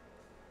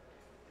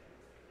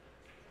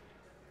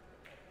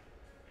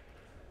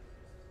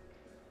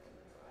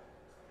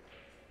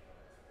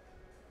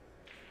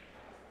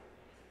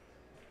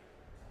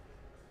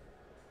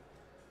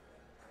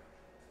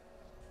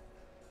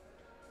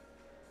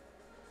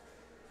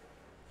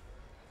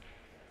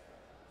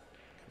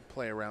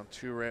 Play around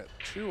 2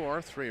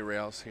 or 3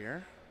 rails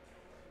here.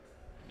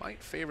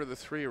 Might favor the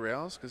 3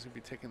 rails because he'd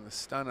be taking the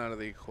stun out of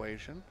the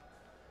equation.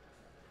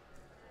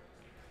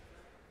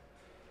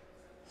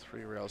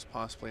 3 rails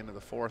possibly into the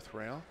 4th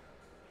rail.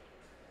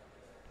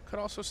 Could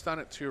also stun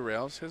at 2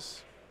 rails,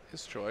 his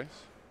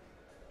choice.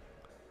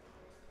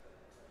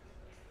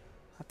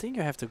 I think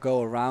you have to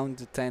go around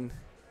the 10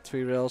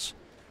 3 rails.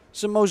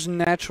 It's the most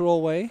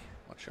natural way.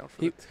 Watch out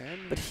for the 10.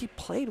 But he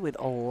played with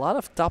a lot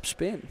of top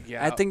spin.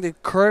 Yeah. I think they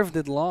curved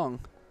it long.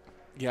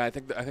 Yeah, I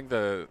think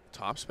the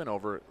top spin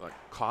over like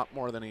caught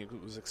more than he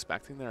was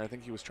expecting there. I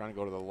think he was trying to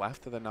go to the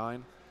left of the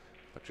 9.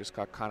 but just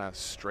got kind of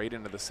straight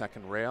into the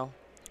second rail.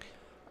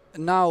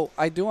 Now,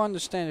 I do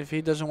understand if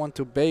he doesn't want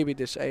to baby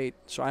this 8,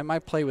 so I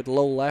might play with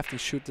low left and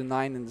shoot the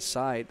 9 in the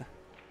side.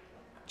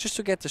 Just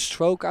to get the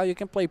stroke out. You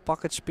can play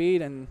pocket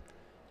speed, and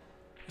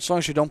as long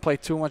as you don't play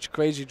too much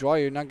crazy draw,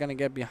 you're not going to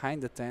get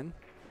behind the 10.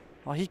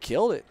 Well, he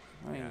killed it.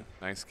 I mean, Yeah,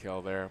 nice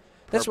kill there.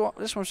 That's what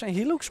I'm saying.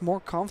 He looks more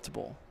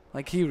comfortable.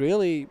 Like, he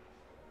really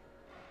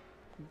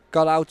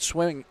got out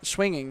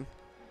swinging.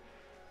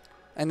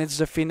 And it's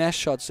the finesse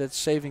shots that's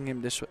saving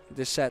him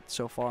this set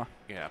so far.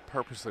 Yeah,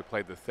 purposely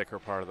played the thicker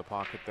part of the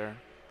pocket there.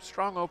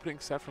 Strong opening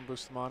set from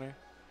Bustamante.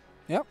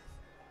 Yep.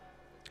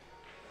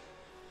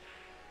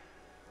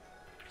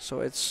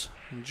 So it's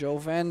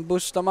Joven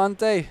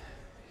Bustamante.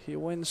 He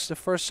wins the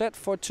first set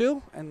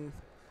 4-2, and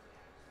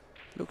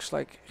looks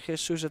like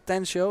Jesus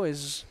Atencio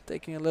is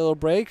taking a little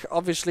break.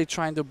 Obviously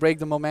trying to break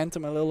the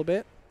momentum a little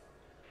bit.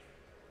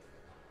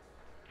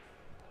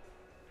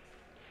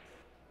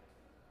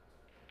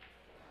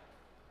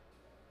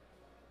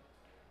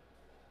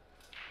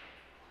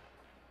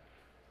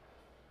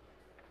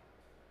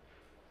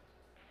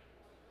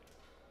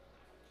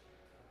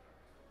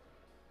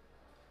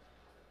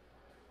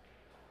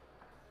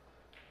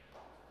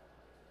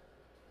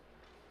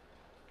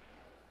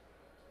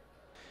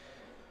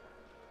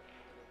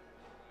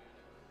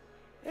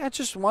 Yeah,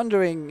 just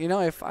wondering, you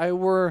know, if I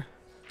were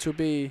to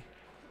be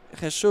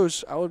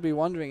Jesus, I would be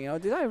wondering, you know,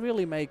 did I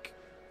really make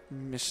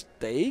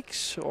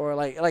mistakes, or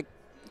like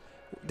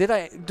did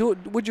I do?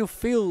 Would you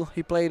feel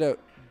he played a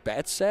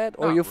bad set,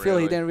 or Not you feel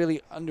he really. didn't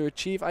really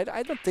underachieve?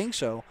 I don't think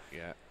so.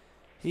 Yeah.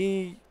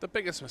 He The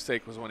biggest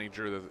mistake was when he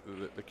drew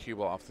the cue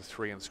ball off the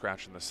 3 and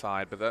scratching the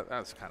side, but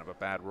that's kind of a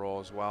bad roll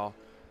as well.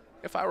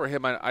 If I were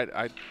him,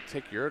 I'd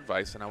take your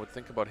advice and I would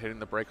think about hitting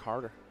the break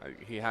harder.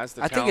 He has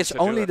the I talent think it's to do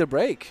only it. the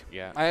break.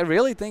 Yeah. I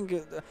really think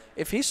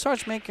if he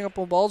starts making up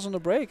balls on the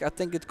break, I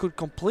think it could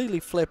completely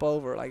flip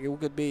over. Like, it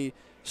could be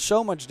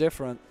so much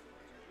different.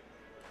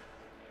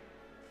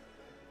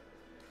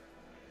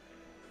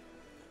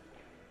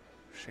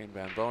 Shane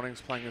Van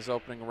Boning's playing his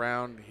opening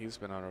round. He's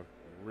been on a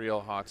real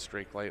hot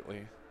streak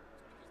lately.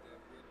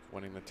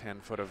 Winning the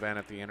 10-foot event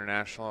at the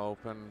International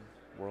Open,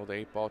 World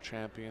 8-ball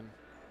champion.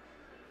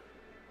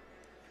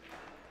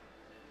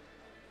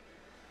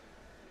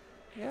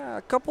 Yeah,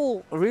 a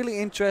couple really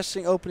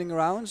interesting opening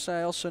rounds.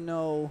 I also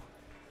know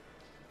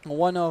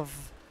one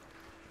of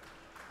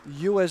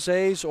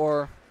USA's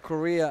or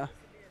Korea,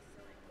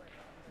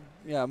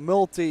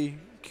 multi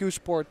Q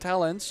Sport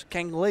talents,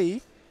 Kang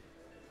Lee,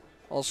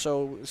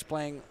 also is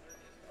playing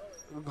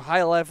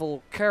high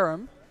level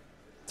carom,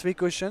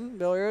 3-cushion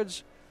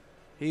billiards.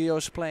 He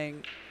was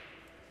playing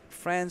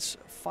France's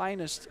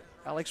finest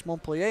Alex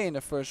Montpellier in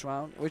the first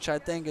round, which I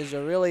think is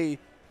a really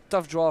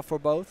tough draw for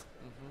both.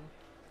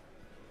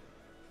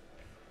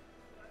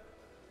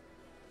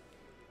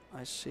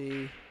 I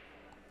see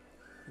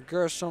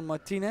Gerson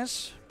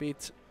Martinez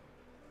beat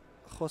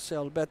Jose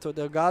Alberto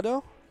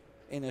Delgado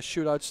in a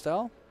shootout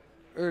style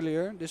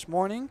earlier this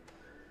morning.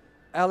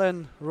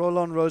 Alan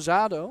Rolon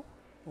Rosado,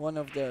 one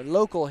of the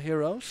local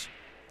heroes,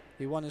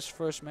 he won his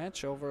first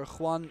match over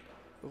Juan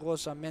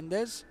Rosa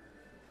Mendez.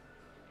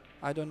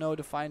 I don't know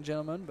the fine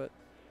gentleman, but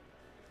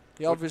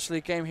he obviously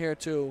came here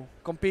to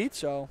compete,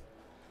 so.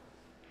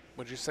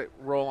 Would you say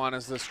Roland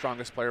is the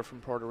strongest player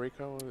from Puerto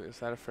Rico? Is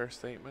that a fair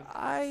statement?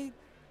 I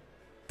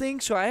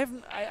think so.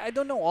 I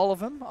don't know all of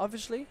them,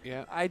 obviously.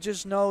 Yeah. I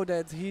just know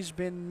that he's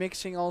been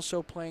mixing,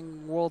 also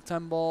playing World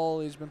 10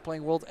 ball. He's been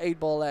playing World 8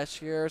 ball last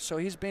year, so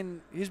he's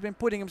been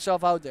putting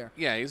himself out there.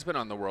 Yeah, he's been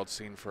on the world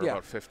scene for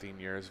about 15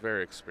 years.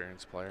 Very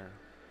experienced player.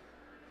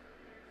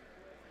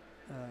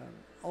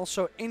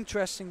 Also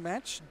interesting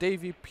match.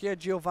 Davy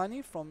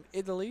Piergiovanni from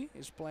Italy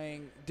is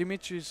playing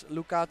Dimitris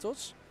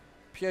Lukatos.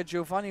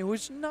 Piergiovanni,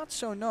 who's not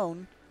so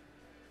known,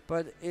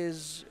 but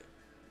is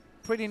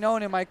pretty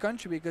known in my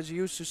country because he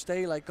used to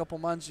stay like a couple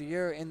months a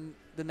year in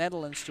the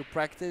Netherlands to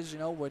practice, you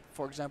know, with,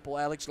 for example,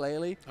 Alex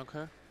Lely.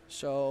 Okay.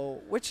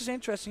 So, which is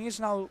interesting. He's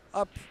now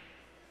up.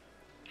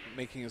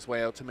 Making his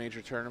way out to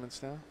major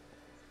tournaments now?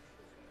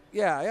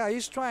 Yeah,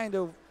 he's trying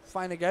to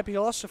find a gap. He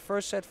lost the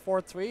first set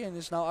 4-3 and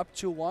is now up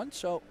 2-1.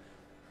 So,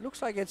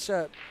 looks like it's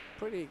a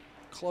pretty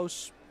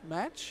close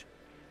match.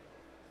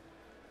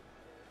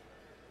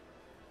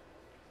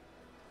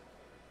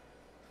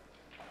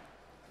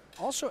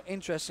 Also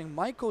interesting,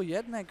 Michael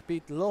Jednak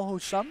beat Loho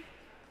Sam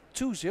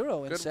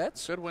 2-0 in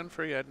sets. Good win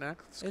for Jednak.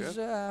 It's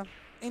an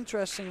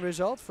interesting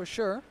result for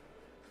sure.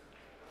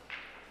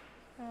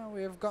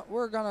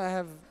 We're gonna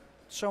have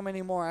so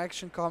many more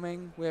action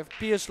coming. We have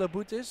Piers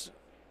Labutis,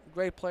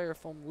 great player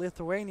from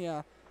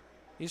Lithuania.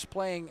 He's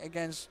playing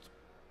against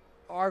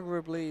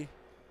arguably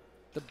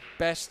the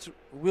best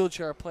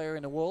wheelchair player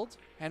in the world,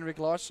 Henrik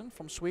Larsson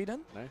from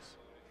Sweden. Nice.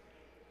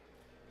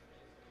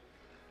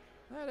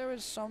 There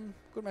is some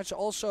good matches.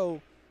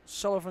 Also,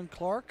 Sullivan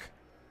Clark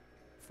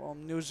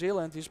from New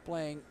Zealand. He's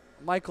playing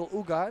Michael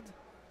Ugard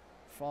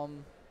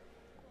from,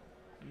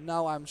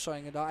 now I'm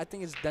showing it out, I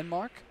think it's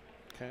Denmark.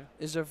 Okay.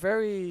 Is a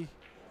very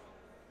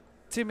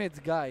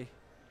timid guy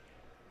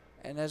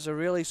and has a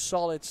really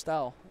solid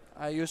style.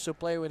 I used to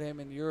play with him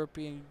in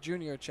European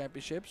Junior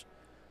Championships.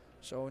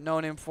 So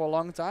known him for a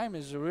long time.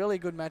 Is a really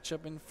good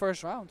matchup in the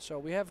first round. So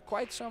we have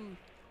quite some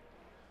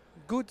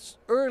good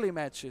early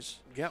matches.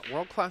 Yeah,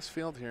 world-class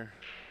field here.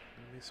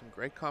 Gonna be some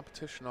great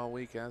competition all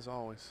week, as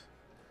always.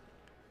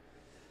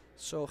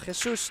 So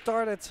Jesus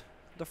started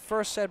the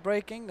first set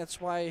breaking.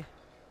 That's why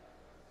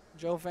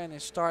Joven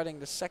is starting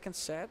the second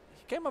set.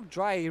 He came up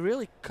dry. He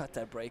really cut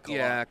that break a lot.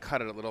 Yeah,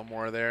 cut it a little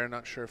more there.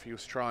 Not sure if he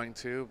was trying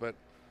to, but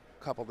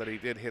a couple that he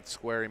did hit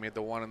square. He made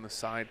the one on the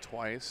side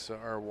twice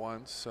or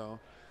once, so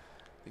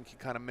I think he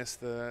kind of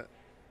missed the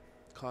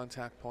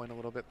contact point a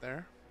little bit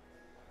there.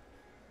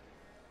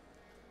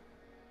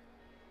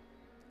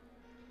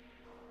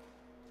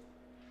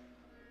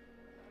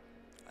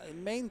 The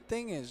main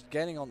thing is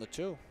getting on the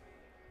 2.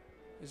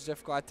 It's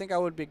difficult. I think I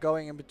would be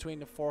going in between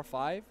the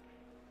 4-5.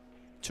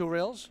 2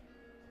 reels.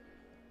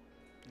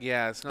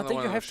 Yeah, it's another I think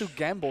one you of have those to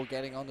gamble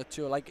getting on the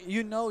 2. Like,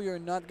 you know you're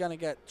not going to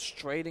get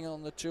straighting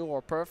on the 2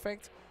 or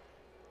perfect.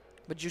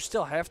 But you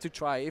still have to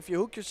try. If you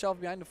hook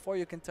yourself behind the 4,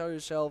 you can tell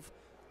yourself,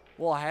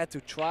 well, I had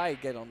to try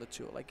get on the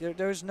 2. Like,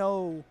 there's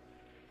no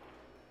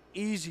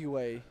easy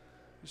way.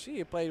 You see,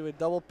 he played with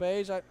double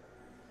pays.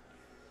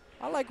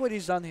 I like what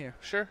he's done here.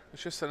 Sure.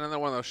 It's just another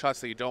one of those shots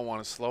that you don't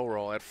want to slow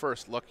roll. At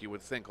first look, you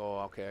would think,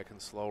 oh, okay, I can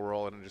slow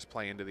roll it and just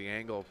play into the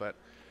angle. But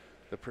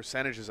the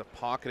percentages of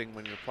pocketing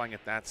when you're playing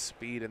at that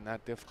speed and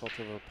that difficult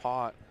of a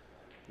pot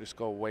just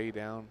go way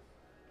down.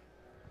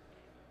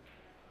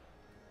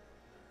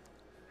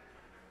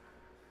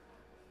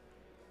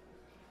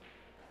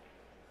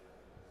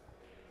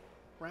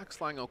 Rack's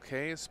lying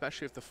okay,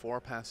 especially if the 4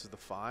 passes the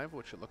 5,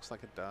 which it looks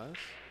like it does.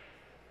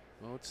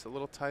 Oh, it's a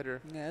little tighter.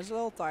 Yeah, it's a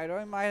little tighter.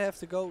 He might have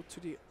to go to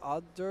the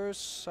other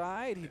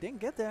side. He didn't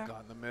get there.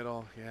 Got in the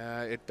middle.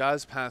 Yeah, it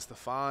does pass the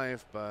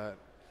 5, but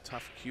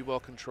tough cue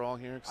ball control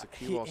here because the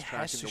cue ball's tracking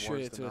has to towards shoot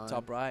it the to 9. the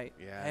top right.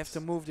 Yeah, I have to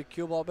move the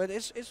cue ball, but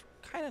it's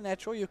kind of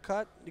natural. You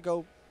cut, you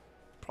go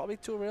probably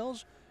 2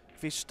 reels.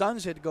 If he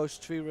stuns it, goes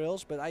 3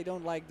 reels, but I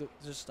don't like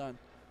the stun.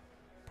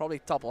 Probably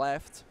top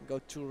left, go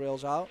 2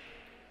 reels out.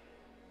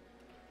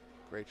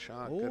 Great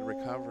shot, good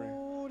recovery.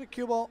 Oh, the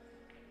cue ball.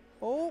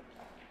 Oh.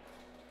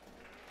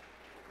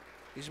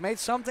 He's made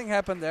something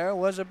happen there. It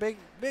was a big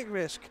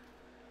risk.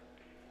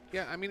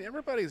 Yeah, I mean,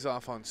 everybody's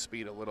off on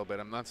speed a little bit.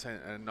 I'm not saying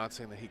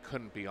that he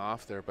couldn't be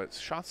off there, but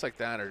shots like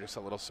that are just a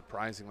little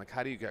surprising. Like,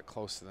 how do you get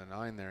close to the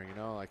 9 there, you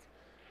know? Like,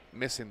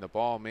 missing the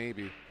ball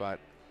maybe, but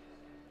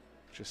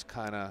just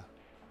kind of,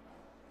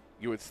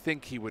 you would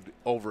think he would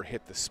overhit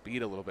the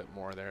speed a little bit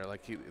more there.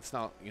 Like, it's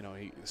not, you know,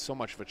 so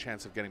much of a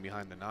chance of getting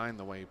behind the 9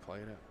 the way he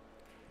played it.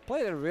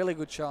 Played a really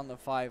good shot on the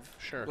 5.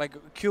 Sure.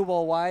 Like, cue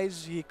ball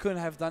wise, he couldn't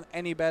have done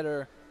any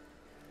better.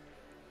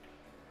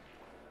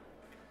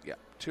 Yeah,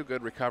 2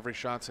 good recovery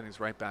shots, and he's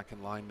right back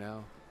in line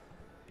now.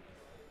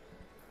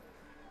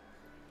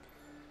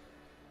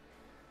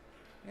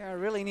 Yeah,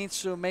 really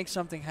needs to make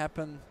something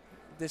happen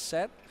this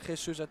set.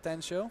 Jesus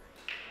Atencio.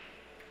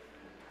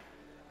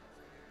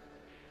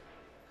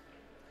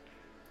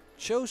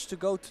 Chose to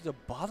go to the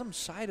bottom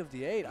side of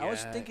the 8. Yeah. I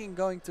was thinking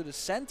going to the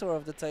center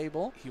of the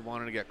table. He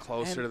wanted to get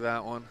closer And to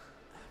that one.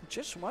 I'm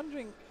just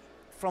wondering,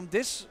 from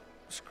this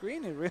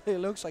screen, it really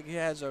looks like he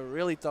has a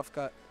really tough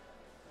cut.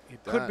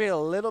 Could be a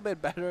little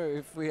bit better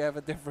if we have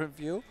a different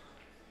view.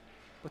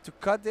 But to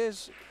cut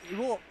this, he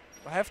will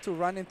have to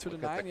run into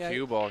Look the 9. at the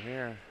cue ball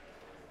here.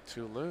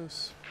 Too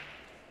loose.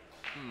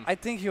 I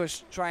think he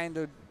was trying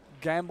to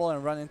gamble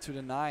and run into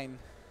the 9.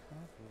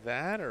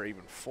 That or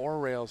even 4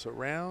 rails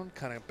around,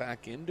 kind of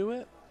back into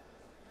it.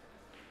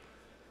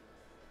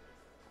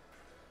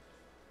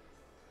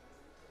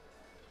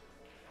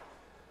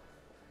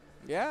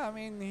 Yeah, I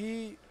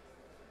mean,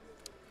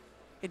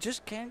 it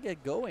just can't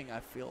get going,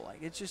 I feel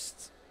like.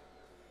 It's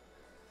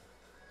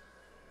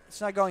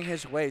not going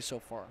his way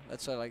so far.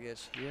 That's all I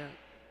guess. Yeah.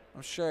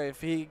 I'm sure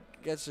if he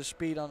gets the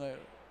speed on the,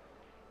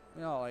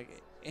 you know, like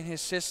in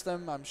his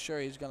system, I'm sure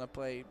he's going to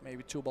play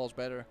maybe 2 balls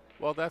better.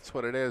 Well, that's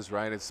what it is,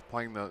 right? It's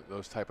playing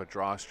those type of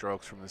draw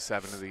strokes from the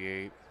 7 to the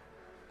 8.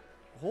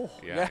 Oh,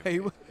 yeah, he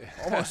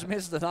almost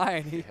missed the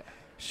 9. He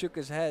shook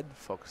his head.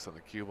 Focused on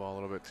the cue ball a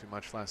little bit too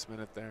much last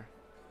minute there.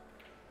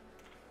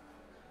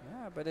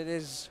 Yeah, but it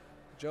is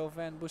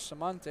Joven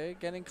Bustamante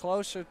getting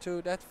closer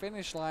to that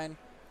finish line.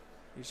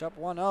 He's up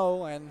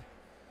 1-0, and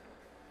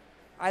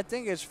I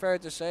think it's fair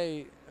to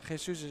say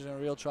Jesus is in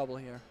real trouble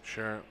here.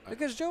 Sure.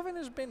 Because Joven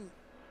has been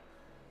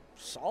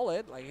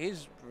solid. Like,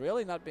 he's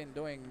really not been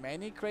doing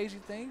many crazy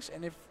things,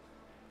 and if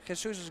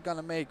Jesus is going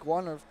to make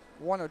one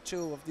or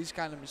two of these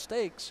kind of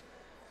mistakes,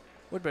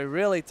 it would be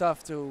really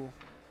tough to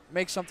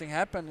make something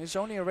happen. It's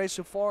only a race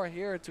to 4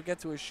 here to get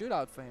to a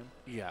shootout for him.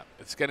 Yeah,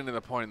 it's getting to the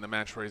point in the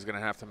match where he's going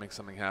to have to make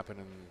something happen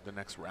in the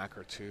next rack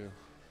or 2.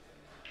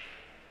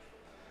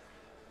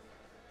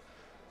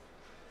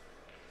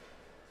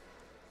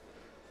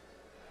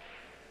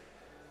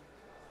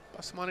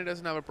 Bustamante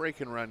doesn't have a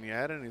break and run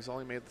yet, and he's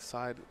only made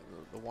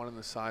the one in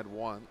the side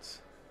once.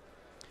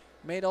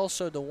 Made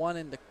also the one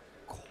in the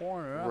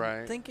corner. Right.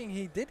 I'm thinking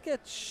he did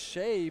get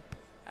shape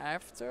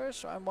after,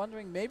 so I'm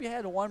wondering maybe he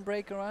had one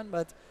break run,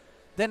 but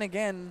then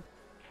again,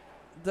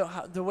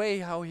 the way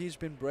how he's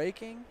been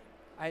breaking,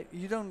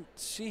 you don't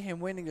see him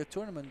winning the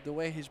tournament the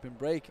way he's been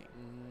breaking.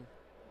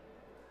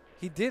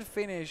 He did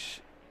finish,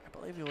 I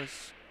believe it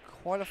was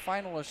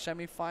quarterfinal or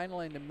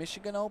semifinal in the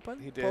Michigan Open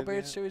He did,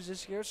 ProBilliard yeah. Series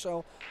this year.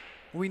 So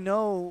we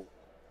know,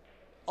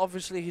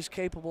 obviously, he's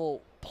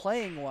capable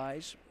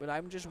playing-wise, but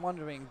I'm just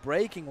wondering,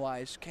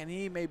 breaking-wise, can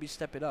he maybe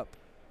step it up?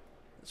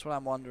 That's what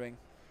I'm wondering.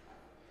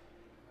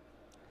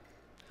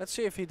 Let's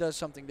see if he does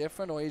something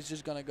different, or he's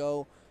just going to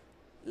go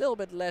a little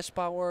bit less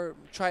power,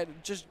 try to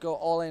just go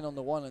all in on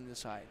the one on the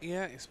side.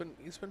 Yeah, he's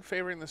been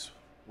favoring this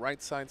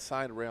right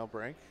side rail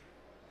break.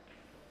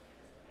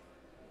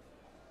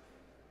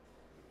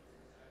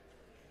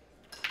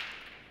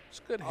 It's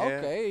a good hit.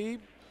 Okay, he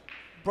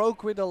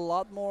broke with a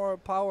lot more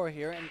power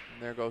here, and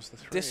There goes the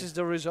 3. this is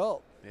the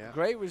result. Yeah.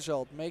 Great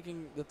result,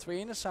 making the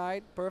 3 in the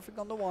side, perfect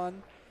on the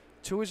 1.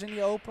 2 is in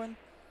the open.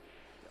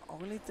 The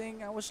only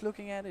thing I was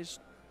looking at is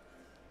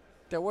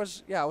there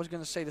was, I was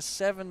going to say the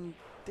 7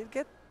 did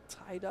get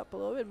tied up a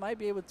little bit. Might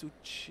be able to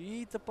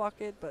cheat the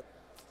pocket, but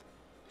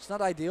it's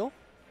not ideal.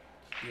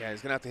 Yeah,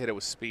 he's going to have to hit it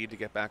with speed to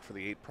get back for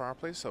the 8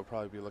 properly, so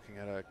probably be looking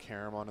at a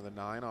carom onto the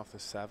 9 off the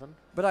 7.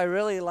 But I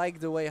really like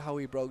the way how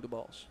he broke the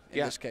balls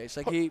in this case.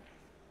 Like, he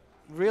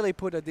really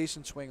put a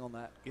decent swing on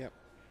that. Yep.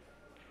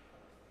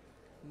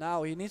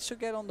 Now he needs to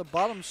get on the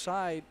bottom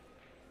side.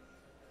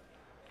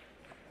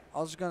 I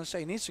was going to say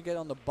he needs to get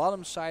on the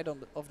bottom side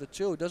of the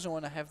 2. Doesn't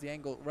want to have the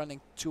angle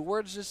running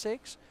towards the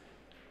 6.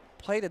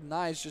 Played it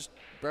nice, just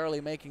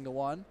barely making the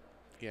 1.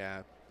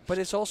 Yeah. But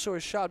it's also a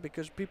shot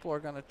because people are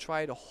going to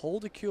try to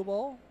hold the cue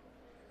ball.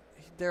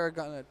 They're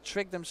going to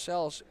trick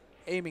themselves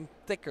aiming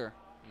thicker.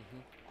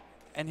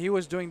 And he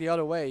was doing the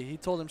other way. He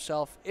told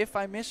himself, if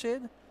I miss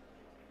it,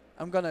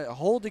 I'm going to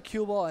hold the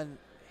cue ball and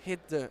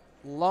hit the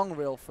long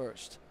rail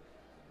first.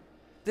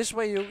 This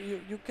way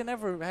you can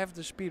never have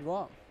the speed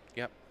wrong.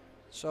 Yep.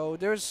 So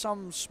there's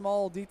some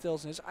small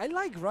details in this. I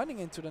like running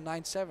into the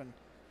 9-7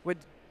 with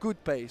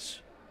good pace,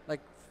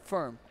 like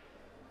firm,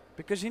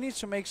 because he needs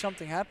to make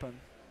something happen.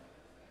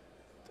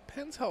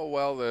 Depends how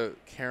well the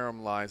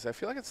carom lies. I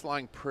feel like it's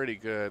lying pretty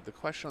good. The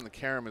question on the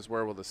carom is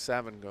where will the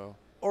 7 go?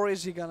 Or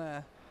is he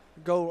gonna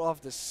go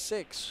off the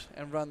 6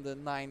 and run the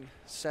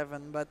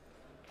 9-7? But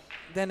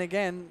then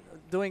again,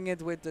 doing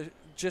it with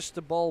just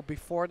the ball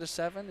before the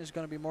 7 is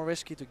gonna be more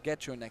risky to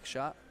get your next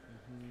shot.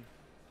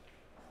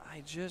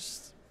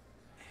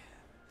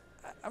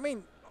 I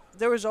mean,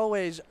 there is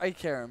always a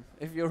carom.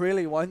 If you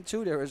really want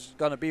to, there is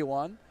gonna be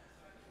one.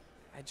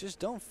 I just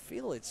don't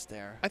feel it's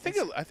there. I think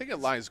it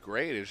lies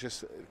great. It's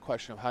just a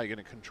question of how you're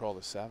going to control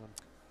the 7.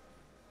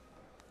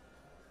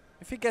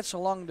 If he gets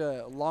along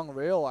the long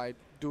rail, I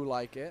do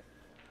like it.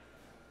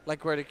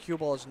 Like where the cue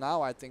ball is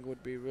now, I think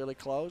would be really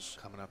close.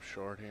 Coming up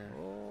short here.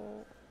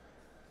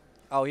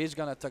 Oh, he's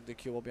gonna tuck the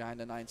cue ball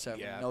behind the 9-7,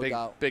 Yeah, no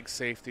doubt. big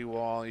safety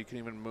wall. You can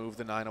even move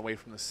the 9 away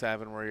from the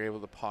 7 where you're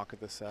able to pocket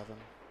the 7.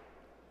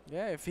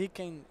 Yeah, if he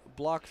can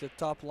block the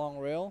top long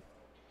rail,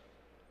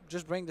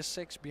 just bring the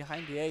 6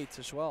 behind the 8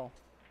 as well.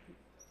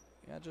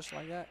 Yeah, just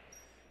like that.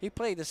 He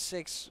played the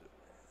 6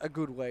 a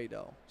good way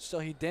though. Still,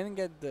 he didn't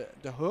get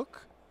the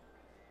hook,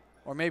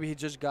 or maybe he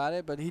just got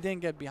it, but he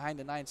didn't get behind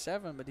the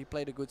 9-7, but he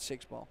played a good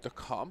 6 ball. The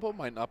combo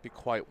might not be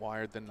quite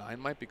wired. The 9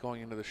 might be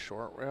going into the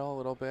short rail a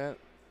little bit.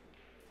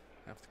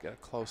 Have to get a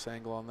close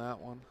angle on that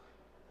one.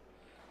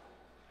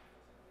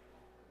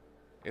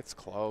 It's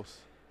close.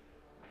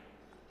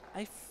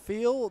 I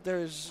feel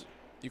there's...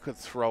 You could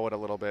throw it a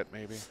little bit,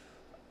 maybe.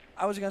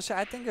 I was going to say,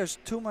 I think there's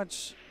too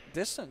much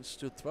distance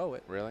to throw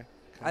it. Really?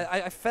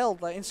 I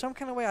felt like in some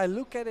kind of way I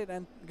look at it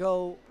and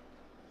go...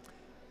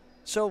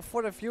 So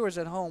for the viewers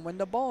at home, when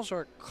the balls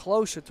are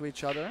closer to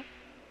each other,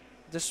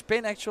 the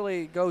spin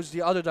actually goes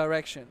the other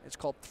direction. It's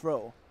called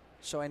throw.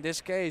 So in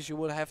this case, you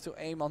would have to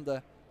aim on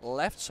the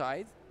left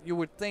side. You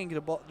would think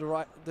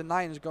the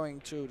 9 is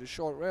going to the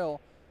short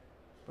rail,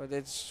 but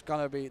it's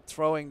going to be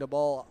throwing the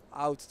ball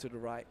out to the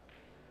right.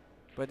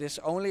 But this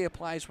only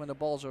applies when the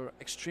balls are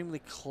extremely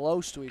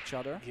close to each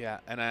other. Yeah,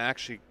 and I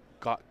actually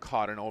got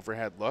caught an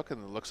overhead look,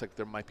 and it looks like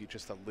there might be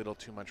just a little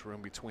too much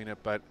room between it.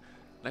 But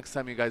next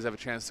time you guys have a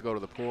chance to go to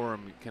the pool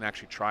room, you can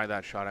actually try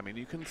that shot. I mean,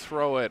 you can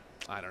throw it,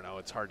 I don't know,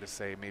 it's hard to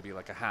say, maybe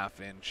like a ½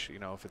 inch. You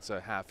know, if it's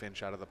a ½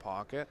 inch out of the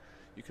pocket,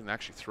 you can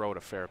actually throw it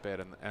a fair bit.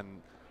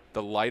 And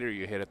the lighter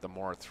you hit it, the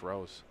more it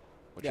throws,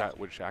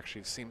 which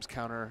actually seems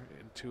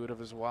counterintuitive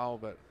as well.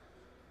 But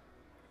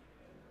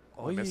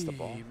he missed the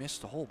ball. He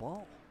missed the whole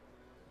ball.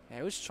 Yeah,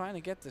 he was trying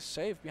to get the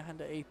save behind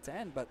the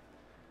 8-10, but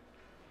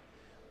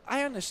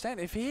I understand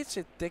if he hits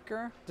it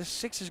thicker, the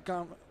 6 is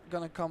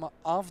gonna come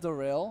off the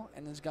rail,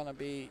 and it's gonna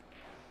be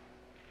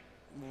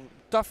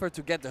tougher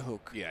to get the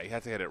hook. Yeah, you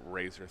have to hit it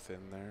razor thin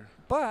there.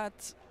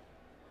 But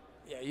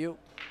yeah,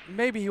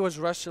 maybe he was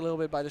rushed a little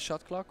bit by the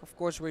shot clock. Of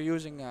course, we're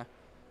using a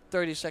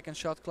 30-second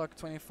shot clock,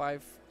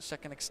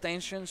 25-second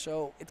extension,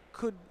 so it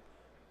could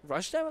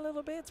rush them a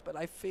little bit. But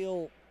I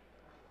feel,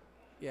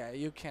 yeah,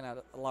 you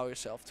cannot allow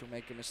yourself to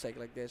make a mistake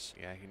like this.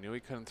 Yeah, he knew he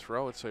couldn't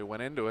throw it, so he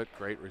went into it.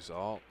 Great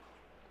result.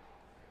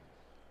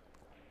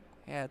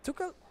 Yeah, it took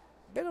a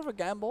bit of a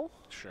gamble.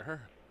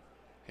 Sure.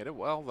 Hit it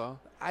well, though.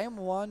 I am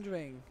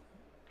wondering.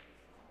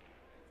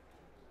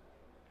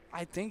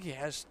 I think he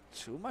has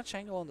too much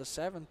angle on the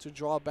 7 to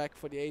draw back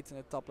for the 8 in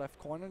the top left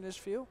corner in this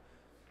view.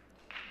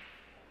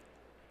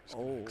 He's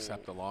going to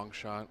accept the long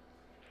shot.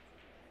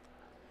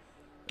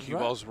 Cue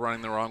Right. ball's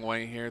running the wrong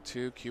way here,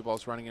 too. Cue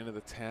ball's running into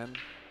the 10.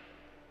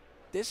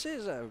 This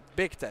is a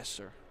big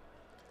tester.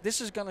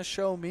 This is going to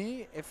show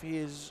me if he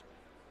is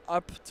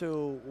up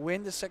to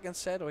win the second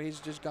set or he's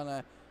just going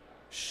to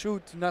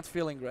shoot not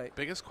feeling great.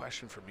 Biggest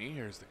question for me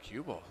here is the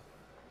cue ball.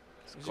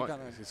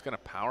 He's going to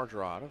power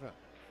draw out of it.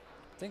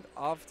 I think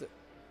off the...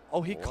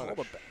 Oh, he What called a a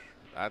bank.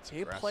 That's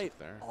He aggressive played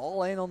there.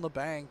 all in on the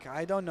bank.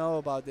 I don't know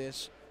about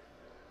this.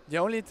 The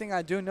only thing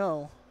I do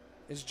know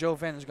is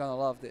Joven is going to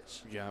love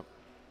this. Yeah.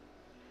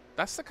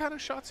 That's the kind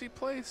of shots he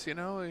plays, you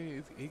know.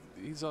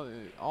 He's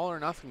an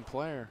all-or-nothing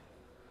player.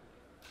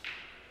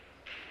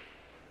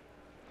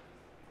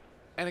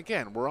 And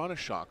again, we're on a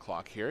shot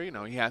clock here. You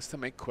know, he has to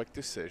make quick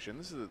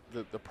decisions.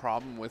 The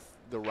problem with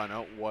the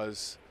run-out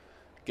was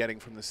getting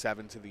from the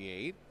 7 to the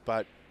 8,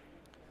 but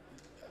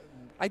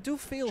I do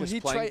feel just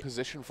he playing tried...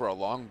 position for a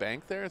long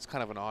bank there, it's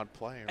kind of an odd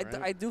play,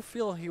 right? I do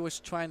feel he was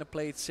trying to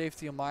play it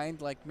safety of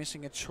mind, like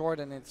missing it short,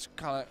 and it's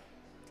kind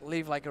of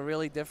leave like a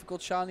really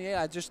difficult shot in the air.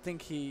 I just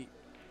think he...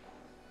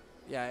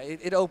 Yeah,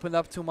 it opened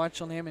up too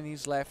much on him, and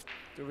he's left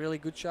a really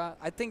good shot.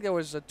 I think there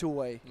was a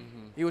two-way.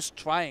 He was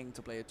trying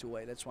to play a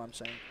two-way, that's what I'm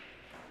saying.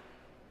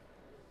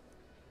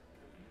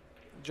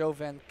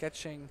 Joven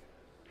catching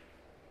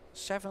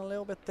 7 a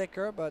little bit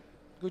thicker, but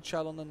good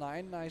shot on the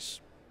 9. Nice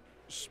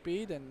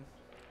speed and...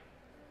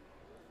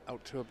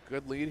 Out to a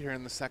good lead here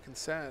in the second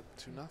set,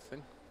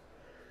 2-0.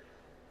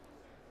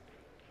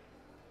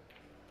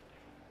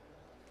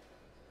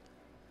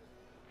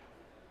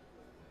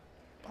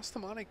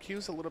 Bustamante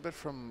cues a little bit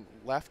from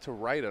left to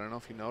right. I don't know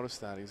if you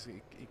noticed that.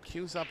 He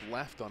cues up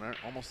left on it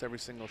almost every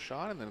single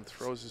shot and then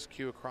throws his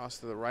cue across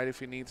to the right if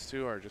he needs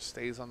to, or just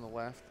stays on the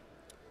left.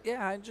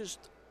 Yeah, I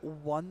just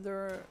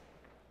wonder...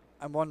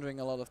 I'm wondering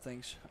a lot of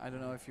things. I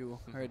don't know if you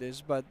heard this,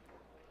 but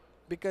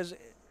because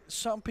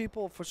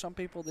for some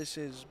people this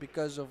is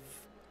because of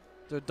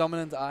the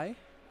dominant eye,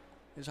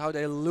 is how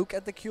they look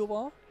at the cue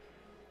ball.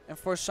 And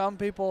for some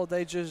people,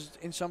 they just,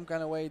 in some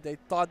kind of way, they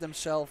taught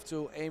themselves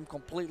to aim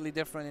completely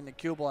different in the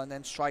cue ball and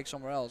then strike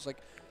somewhere else. Like,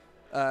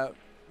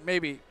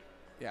 maybe,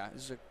 yeah,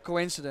 it's a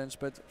coincidence,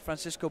 but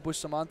Francisco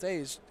Bustamante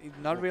is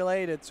not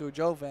related to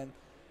Joven.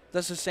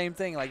 Does the same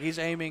thing. Like, he's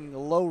aiming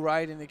low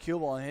right in the cue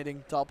ball and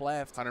hitting top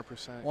left.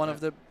 100%. One of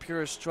the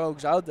purest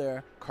strokes out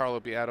there. Carlo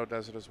Beato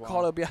does it as well.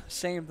 Carlo Beato,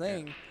 same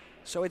thing. Yeah.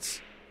 So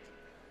it's,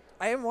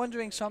 I am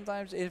wondering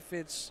sometimes if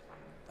it's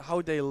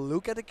how they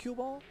look at the cue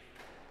ball,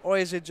 or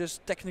is it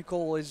just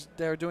technical? Is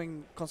they're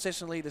doing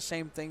consistently the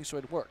same thing, so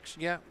it works?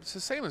 Yeah, it's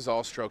the same as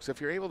all strokes. If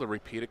you're able to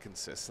repeat it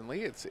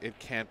consistently, it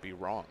can't be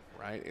wrong,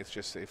 right? It's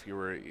just if you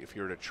were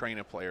to train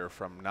a player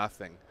from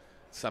nothing,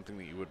 it's something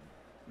that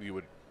you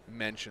would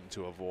mention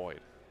to avoid.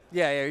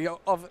 Yeah.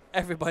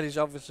 Everybody's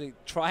obviously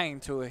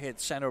trying to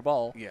hit center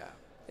ball. Yeah.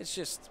 It's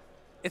just,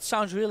 it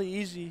sounds really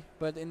easy,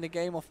 but in the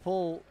game of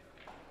pool,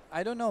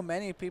 I don't know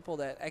many people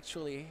that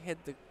actually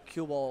hit the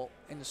cue ball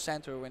in the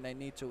center when they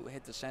need to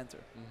hit the center.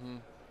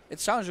 It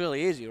sounds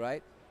really easy,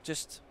 right?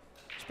 Just,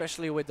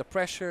 especially with the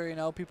pressure, you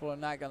know, people are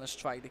not going to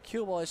strike. The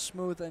cue ball is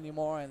smooth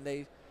anymore,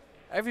 and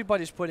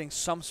everybody's putting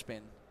some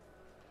spin.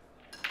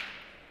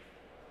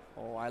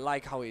 Oh, I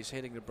like how he's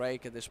hitting the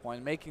break at this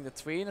point. Making the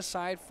 3 in the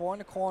side, 4 in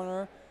the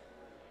corner.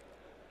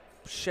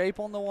 Shape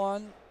on the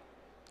 1.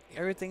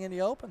 Everything in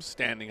the open.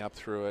 Standing up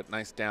through it.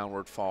 Nice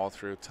downward fall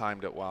through.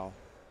 Timed it well.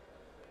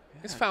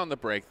 Yeah. He's found the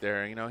break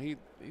there. You know, he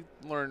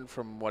learned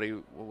from what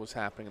was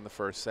happening in the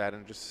first set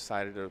and just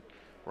decided to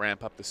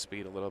ramp up the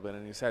speed a little bit,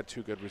 and he's had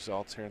 2 good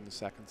results here in the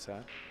second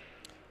set.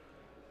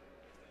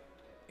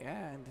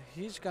 Yeah, and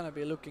he's going to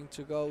be looking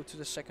to go to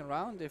the second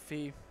round. If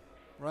he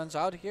runs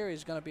out here,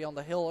 he's going to be on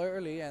the hill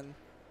early, and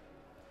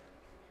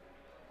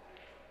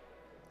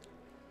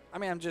I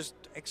mean, I'm just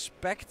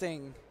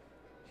expecting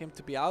him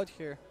to be out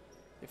here.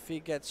 If he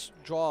gets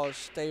draws,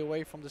 stay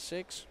away from the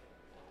 6.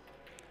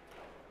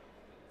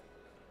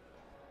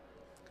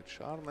 Good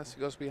shot, unless he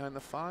goes behind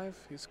the 5,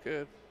 he's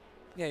good.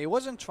 Yeah, he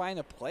wasn't trying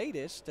to play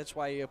this. That's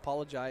why he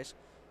apologized.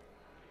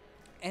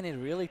 And it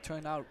really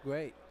turned out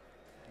great.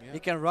 Yeah. He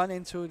can run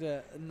into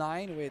the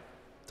 9 with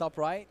top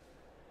right.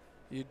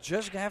 You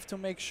just have to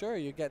make sure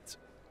you get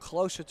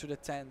closer to the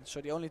 10.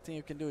 So the only thing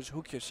you can do is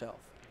hook yourself.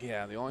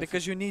 Yeah, the only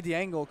because you need the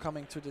angle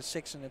coming to the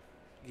 6 and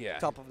the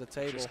top of the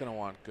table. Just going to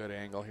want good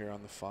angle here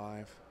on the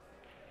 5.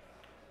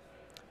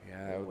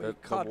 Yeah,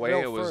 the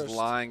way it was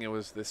lying,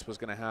 this was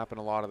going to happen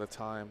a lot of the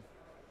time.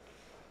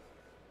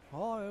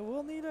 Oh,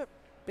 we'll need a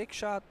big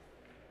shot.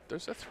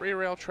 There's a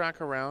 3-rail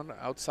track around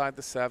outside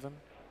the 7.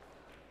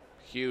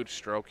 Huge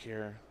stroke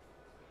here.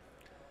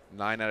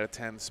 9 out of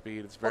 10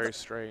 speed. It's very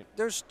straight.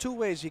 There's 2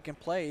 ways he can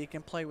play. He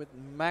can play with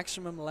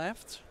maximum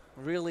left,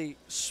 really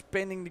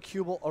spinning the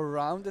cue ball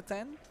around the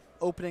 10,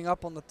 opening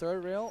up on the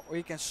 3rd rail, or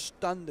he can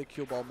stun the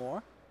cue ball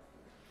more.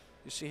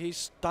 You see, he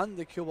stunned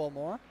the cue ball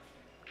more.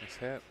 Nice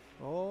hit.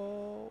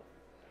 Oh,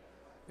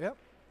 yep.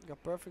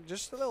 Got perfect.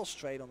 Just a little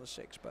straight on the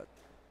 6, but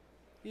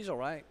he's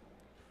alright.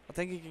 I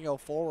think he can go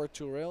forward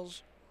 2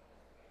 rails.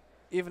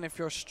 Even if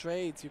you're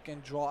straight, you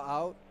can draw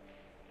out.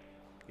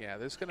 Yeah,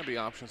 there's going to be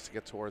options to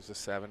get towards the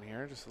 7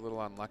 here. Just a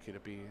little unlucky to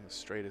be as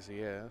straight as he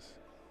is.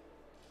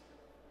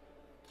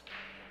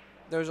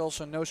 There's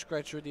also no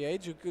scratch with the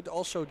 8. You could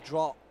also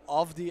draw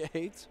off the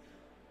 8.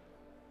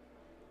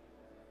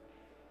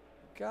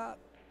 Got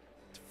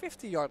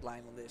 50-yard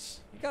line on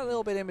this. You got a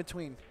little bit in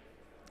between.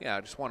 Yeah,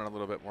 I just wanted a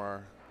little bit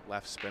more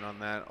left spin on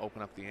that,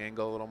 open up the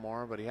angle a little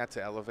more, but he had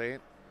to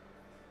elevate.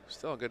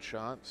 Still a good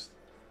shot.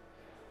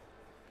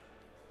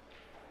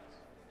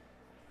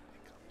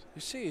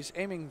 You see, he's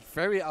aiming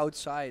very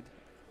outside.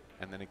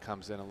 And then he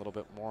comes in a little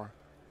bit more.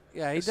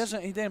 Yeah, he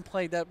didn't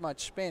play that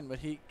much spin, but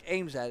he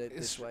aims at it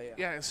this way.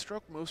 Yeah, his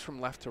stroke moves from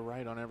left to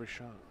right on every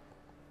shot.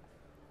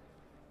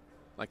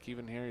 Like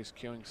even here, he's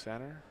cueing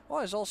center. Well,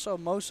 it's also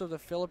most of the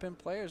Philippine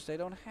players, they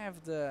don't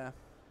have the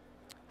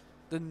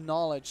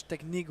knowledge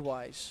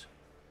technique-wise,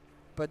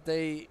 but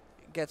they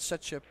get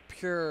such a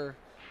pure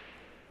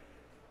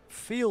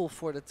feel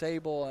for the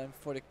table and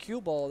for the cue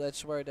ball.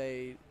 That's where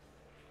they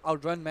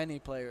outrun many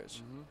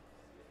players.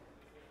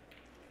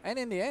 And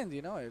in the end,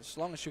 you know, as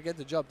long as you get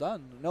the job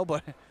done,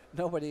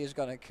 nobody is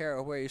gonna care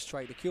where you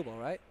strike the cue ball,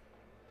 right?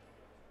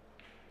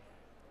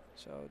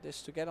 So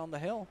this to get on the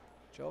hill,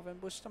 Joven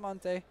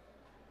Bustamante.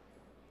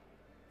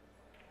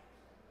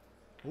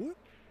 Ooh.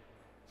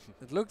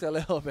 It looked a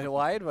little bit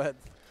wide, but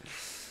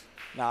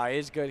no,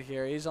 he's good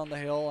here. He's on the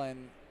hill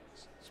and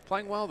he's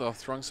playing well though,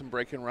 throwing some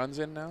break-in runs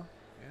in now.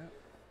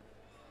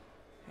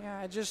 Yeah,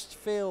 I just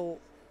feel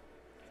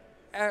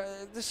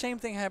the same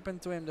thing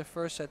happened to him the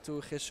first set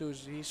to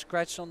Jesus. He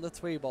scratched on the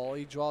 3 ball.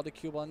 He draw the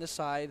cue ball on the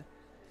side.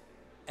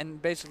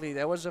 And basically,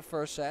 that was the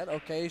first set.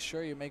 Okay,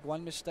 sure, you make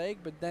 1 mistake.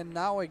 But then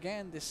now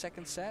again, the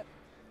second set,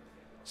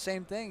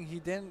 same thing. He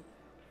didn't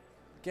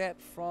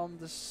get from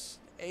the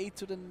 8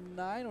 to the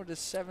 9 or the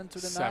 7 to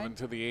the 9. 7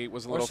 to the 8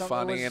 was a little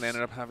funny and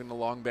ended up having to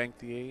long bank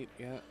the 8.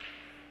 Yeah.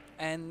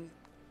 And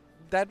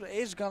that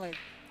is going to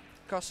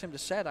cost him the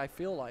set, I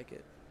feel like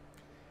it.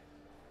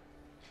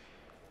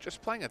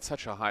 Just playing at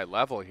such a high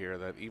level here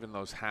that even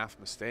those half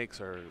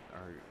mistakes are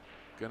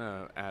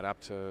gonna add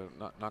up to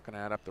not gonna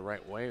add up the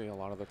right way a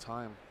lot of the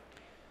time.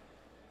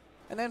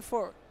 And then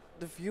for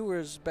the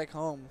viewers back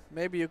home,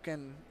 maybe you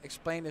can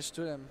explain this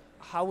to them.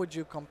 How would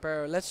you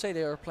compare? Let's say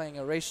they are playing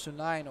a race to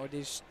 9 or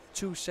these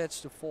 2 sets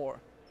to 4.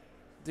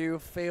 Do you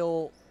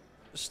feel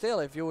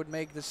still if you would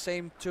make the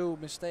same 2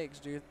 mistakes?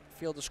 Do you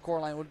feel the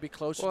scoreline would be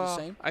close to the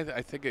same?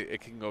 I think it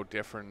can go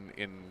different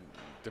in.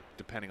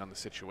 Depending on the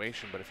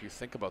situation, but if you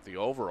think about the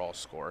overall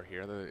score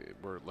here,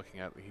 we're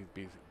looking at he'd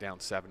be down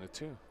 7-2.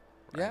 Right?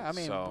 Yeah, I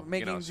mean, so,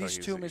 making these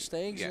 2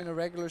 mistakes in a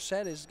regular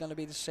set is going to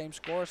be the same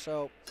score.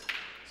 So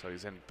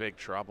he's in big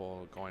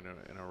trouble going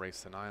in a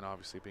race to 9.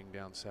 Obviously, being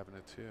down 7-2.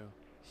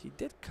 He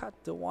did cut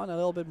the 1 a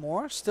little bit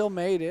more. Still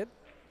made it.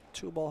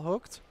 2 ball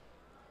hooked.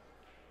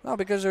 No,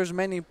 because there's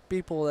many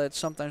people that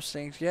sometimes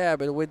think, yeah,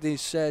 but with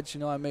these sets, you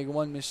know, I make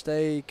 1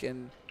 mistake,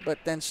 but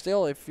then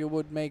still, if you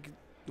would make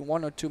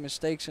 1 or 2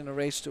 mistakes in a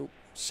race to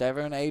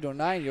 7, 8, or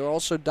 9, you're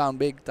also down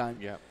big time.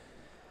 Yeah.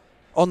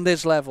 On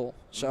this level,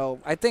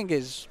 so I think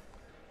it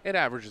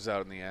averages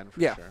out in the end for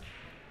sure.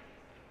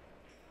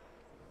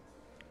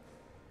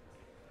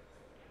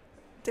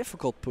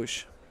 Difficult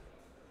push,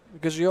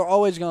 because you're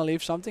always gonna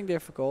leave something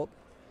difficult.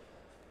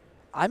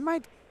 I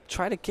might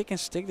try to kick and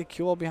stick the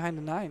cue ball behind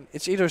the 9.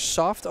 It's either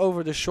soft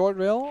over the short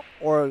rail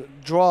or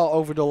draw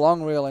over the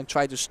long rail and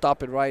try to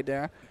stop it right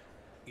there.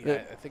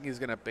 Yeah, I think he's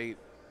gonna bait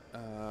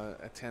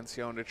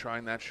Atencio into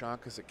trying that shot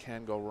because it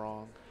can go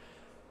wrong.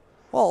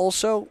 Well,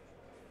 also,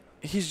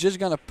 he's just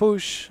going to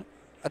push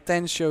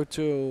Atencio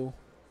to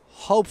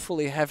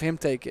hopefully have him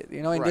take it.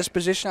 You know, in this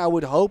position, I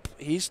would hope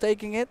he's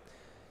taking it.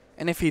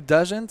 And if he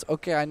doesn't,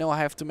 okay, I know I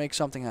have to make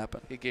something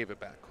happen. He gave it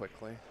back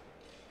quickly.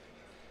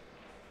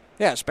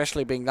 Yeah,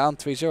 especially being down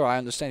 3-0. I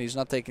understand he's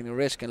not taking the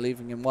risk and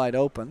leaving him wide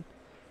open.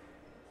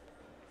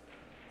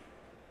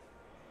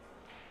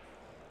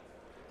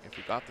 If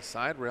he got the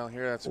side rail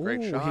here, that's a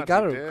great shot. He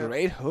got a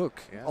great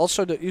hook. Yeah.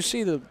 Also, you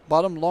see the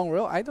bottom long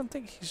rail. I don't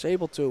think he's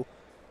able to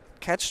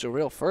catch the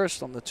rail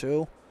first on the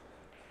 2.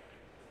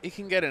 He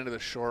can get into the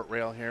short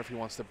rail here if he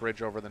wants to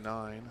bridge over the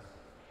 9.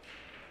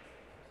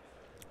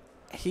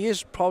 He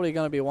is probably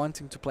going to be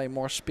wanting to play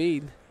more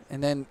speed.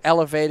 And then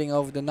elevating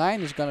over the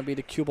 9 is going to be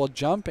the cue ball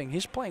jumping.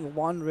 He's playing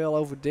 1 rail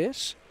over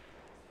this.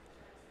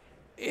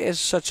 It's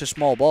such a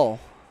small ball.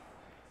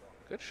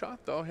 Good shot,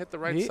 though. Hit the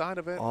right side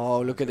of it.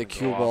 Oh, look at the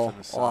cue ball.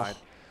 Oh.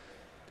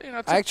 You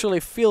know, I actually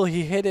feel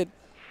he hit it.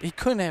 He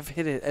couldn't have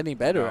hit it any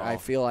better, I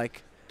feel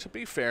like. To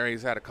be fair,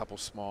 he's had a couple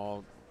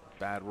small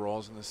bad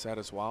rolls in the set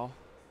as well.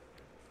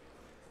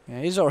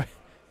 Yeah, he's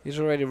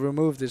already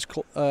removed his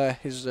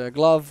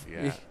glove.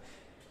 Yeah.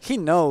 He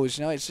knows,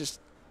 you know, it's just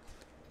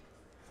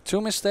 2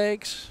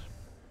 mistakes.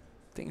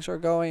 Things are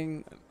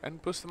going.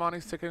 And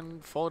Bustamante's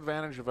taking full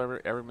advantage of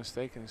every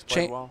mistake, and he's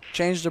played well.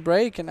 Changed the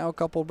break, and now a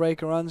couple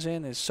breaker runs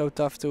in. It's so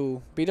tough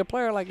to beat a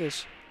player like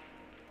this.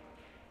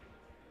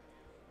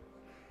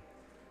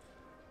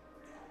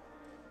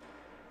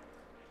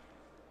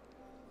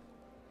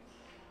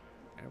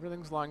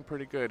 Everything's lying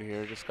pretty good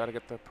here. Just got to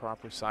get the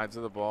proper sides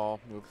of the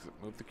ball. Move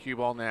the cue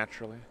ball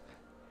naturally.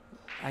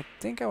 I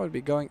think I would be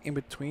going in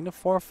between the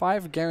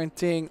 4-5,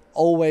 guaranteeing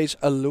always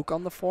a look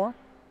on the 4.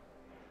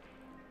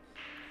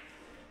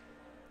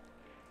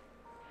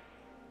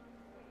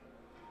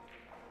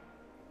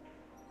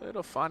 A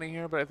little funny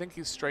here, but I think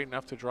he's straight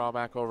enough to draw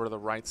back over to the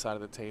right side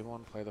of the table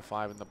and play the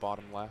 5 in the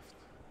bottom left.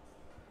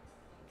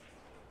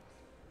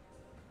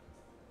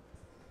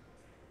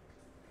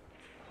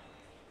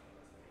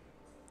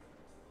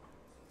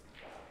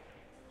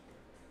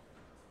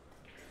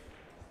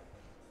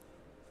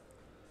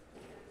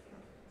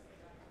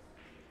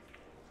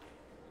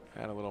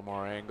 Add a little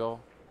more angle,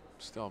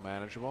 still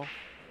manageable.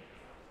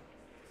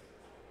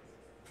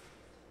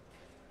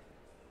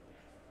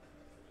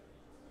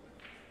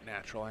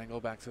 Natural angle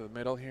back to the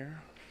middle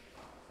here.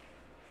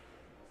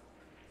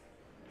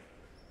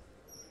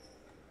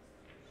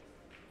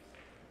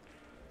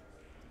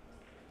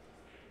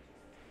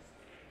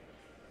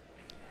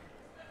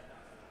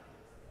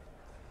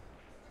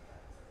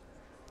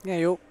 Yeah,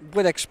 you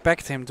would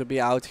expect him to be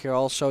out here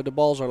also. The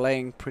balls are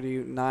laying pretty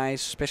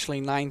nice,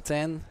 especially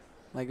 9-10.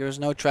 Like there's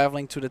no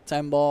traveling to the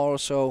 10 ball,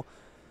 so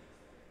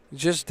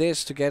just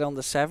this to get on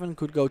the 7.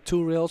 Could go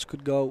 2 reels,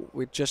 could go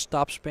with just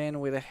top spin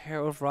with a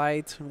hair of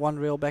right, 1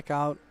 reel back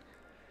out.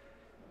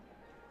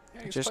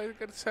 Yeah, he's played a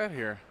good set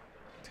here.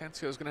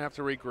 Atencio's going to have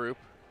to regroup.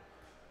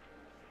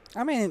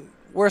 I mean,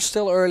 we're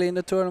still early in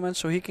the tournament,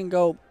 so he can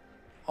go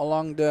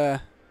along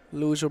the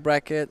loser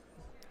bracket.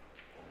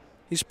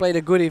 He's played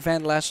a good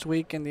event last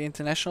week in the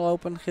International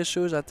Open,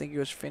 Jesus. I think he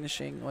was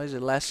finishing, what is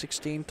it, last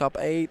 16, top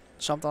 8,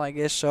 something like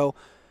this. So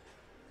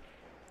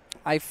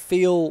I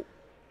feel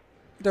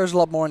there's a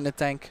lot more in the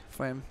tank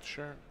for him.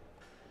 Sure.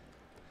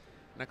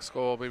 Next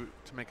goal will be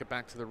to make it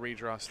back to the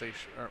redraw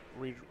station, or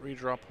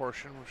redraw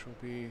portion, which will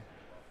be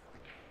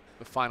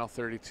the final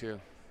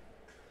 32.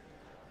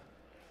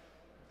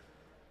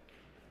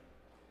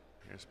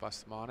 Here's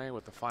Bustamante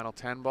with the final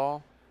 10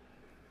 ball.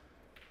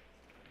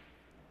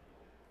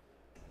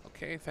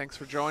 Okay, thanks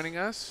for joining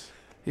us.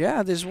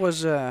 Yeah, this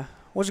was a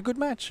good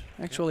match,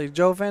 actually. Yeah.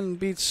 Joven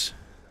beats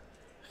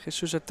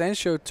Jesus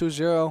Atencio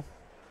 2-0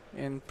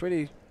 in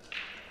pretty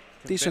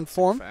decent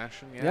form.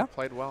 Fashion. Yeah,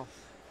 played well.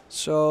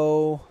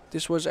 So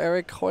this was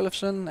Eric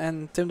Goylefsen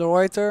and Tim de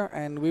Ruyter,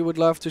 and we would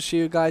love to see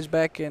you guys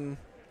back in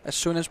as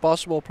soon as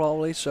possible,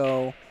 probably.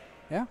 So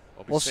yeah,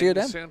 we'll see you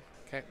then. Soon.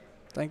 Okay.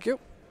 Thank you.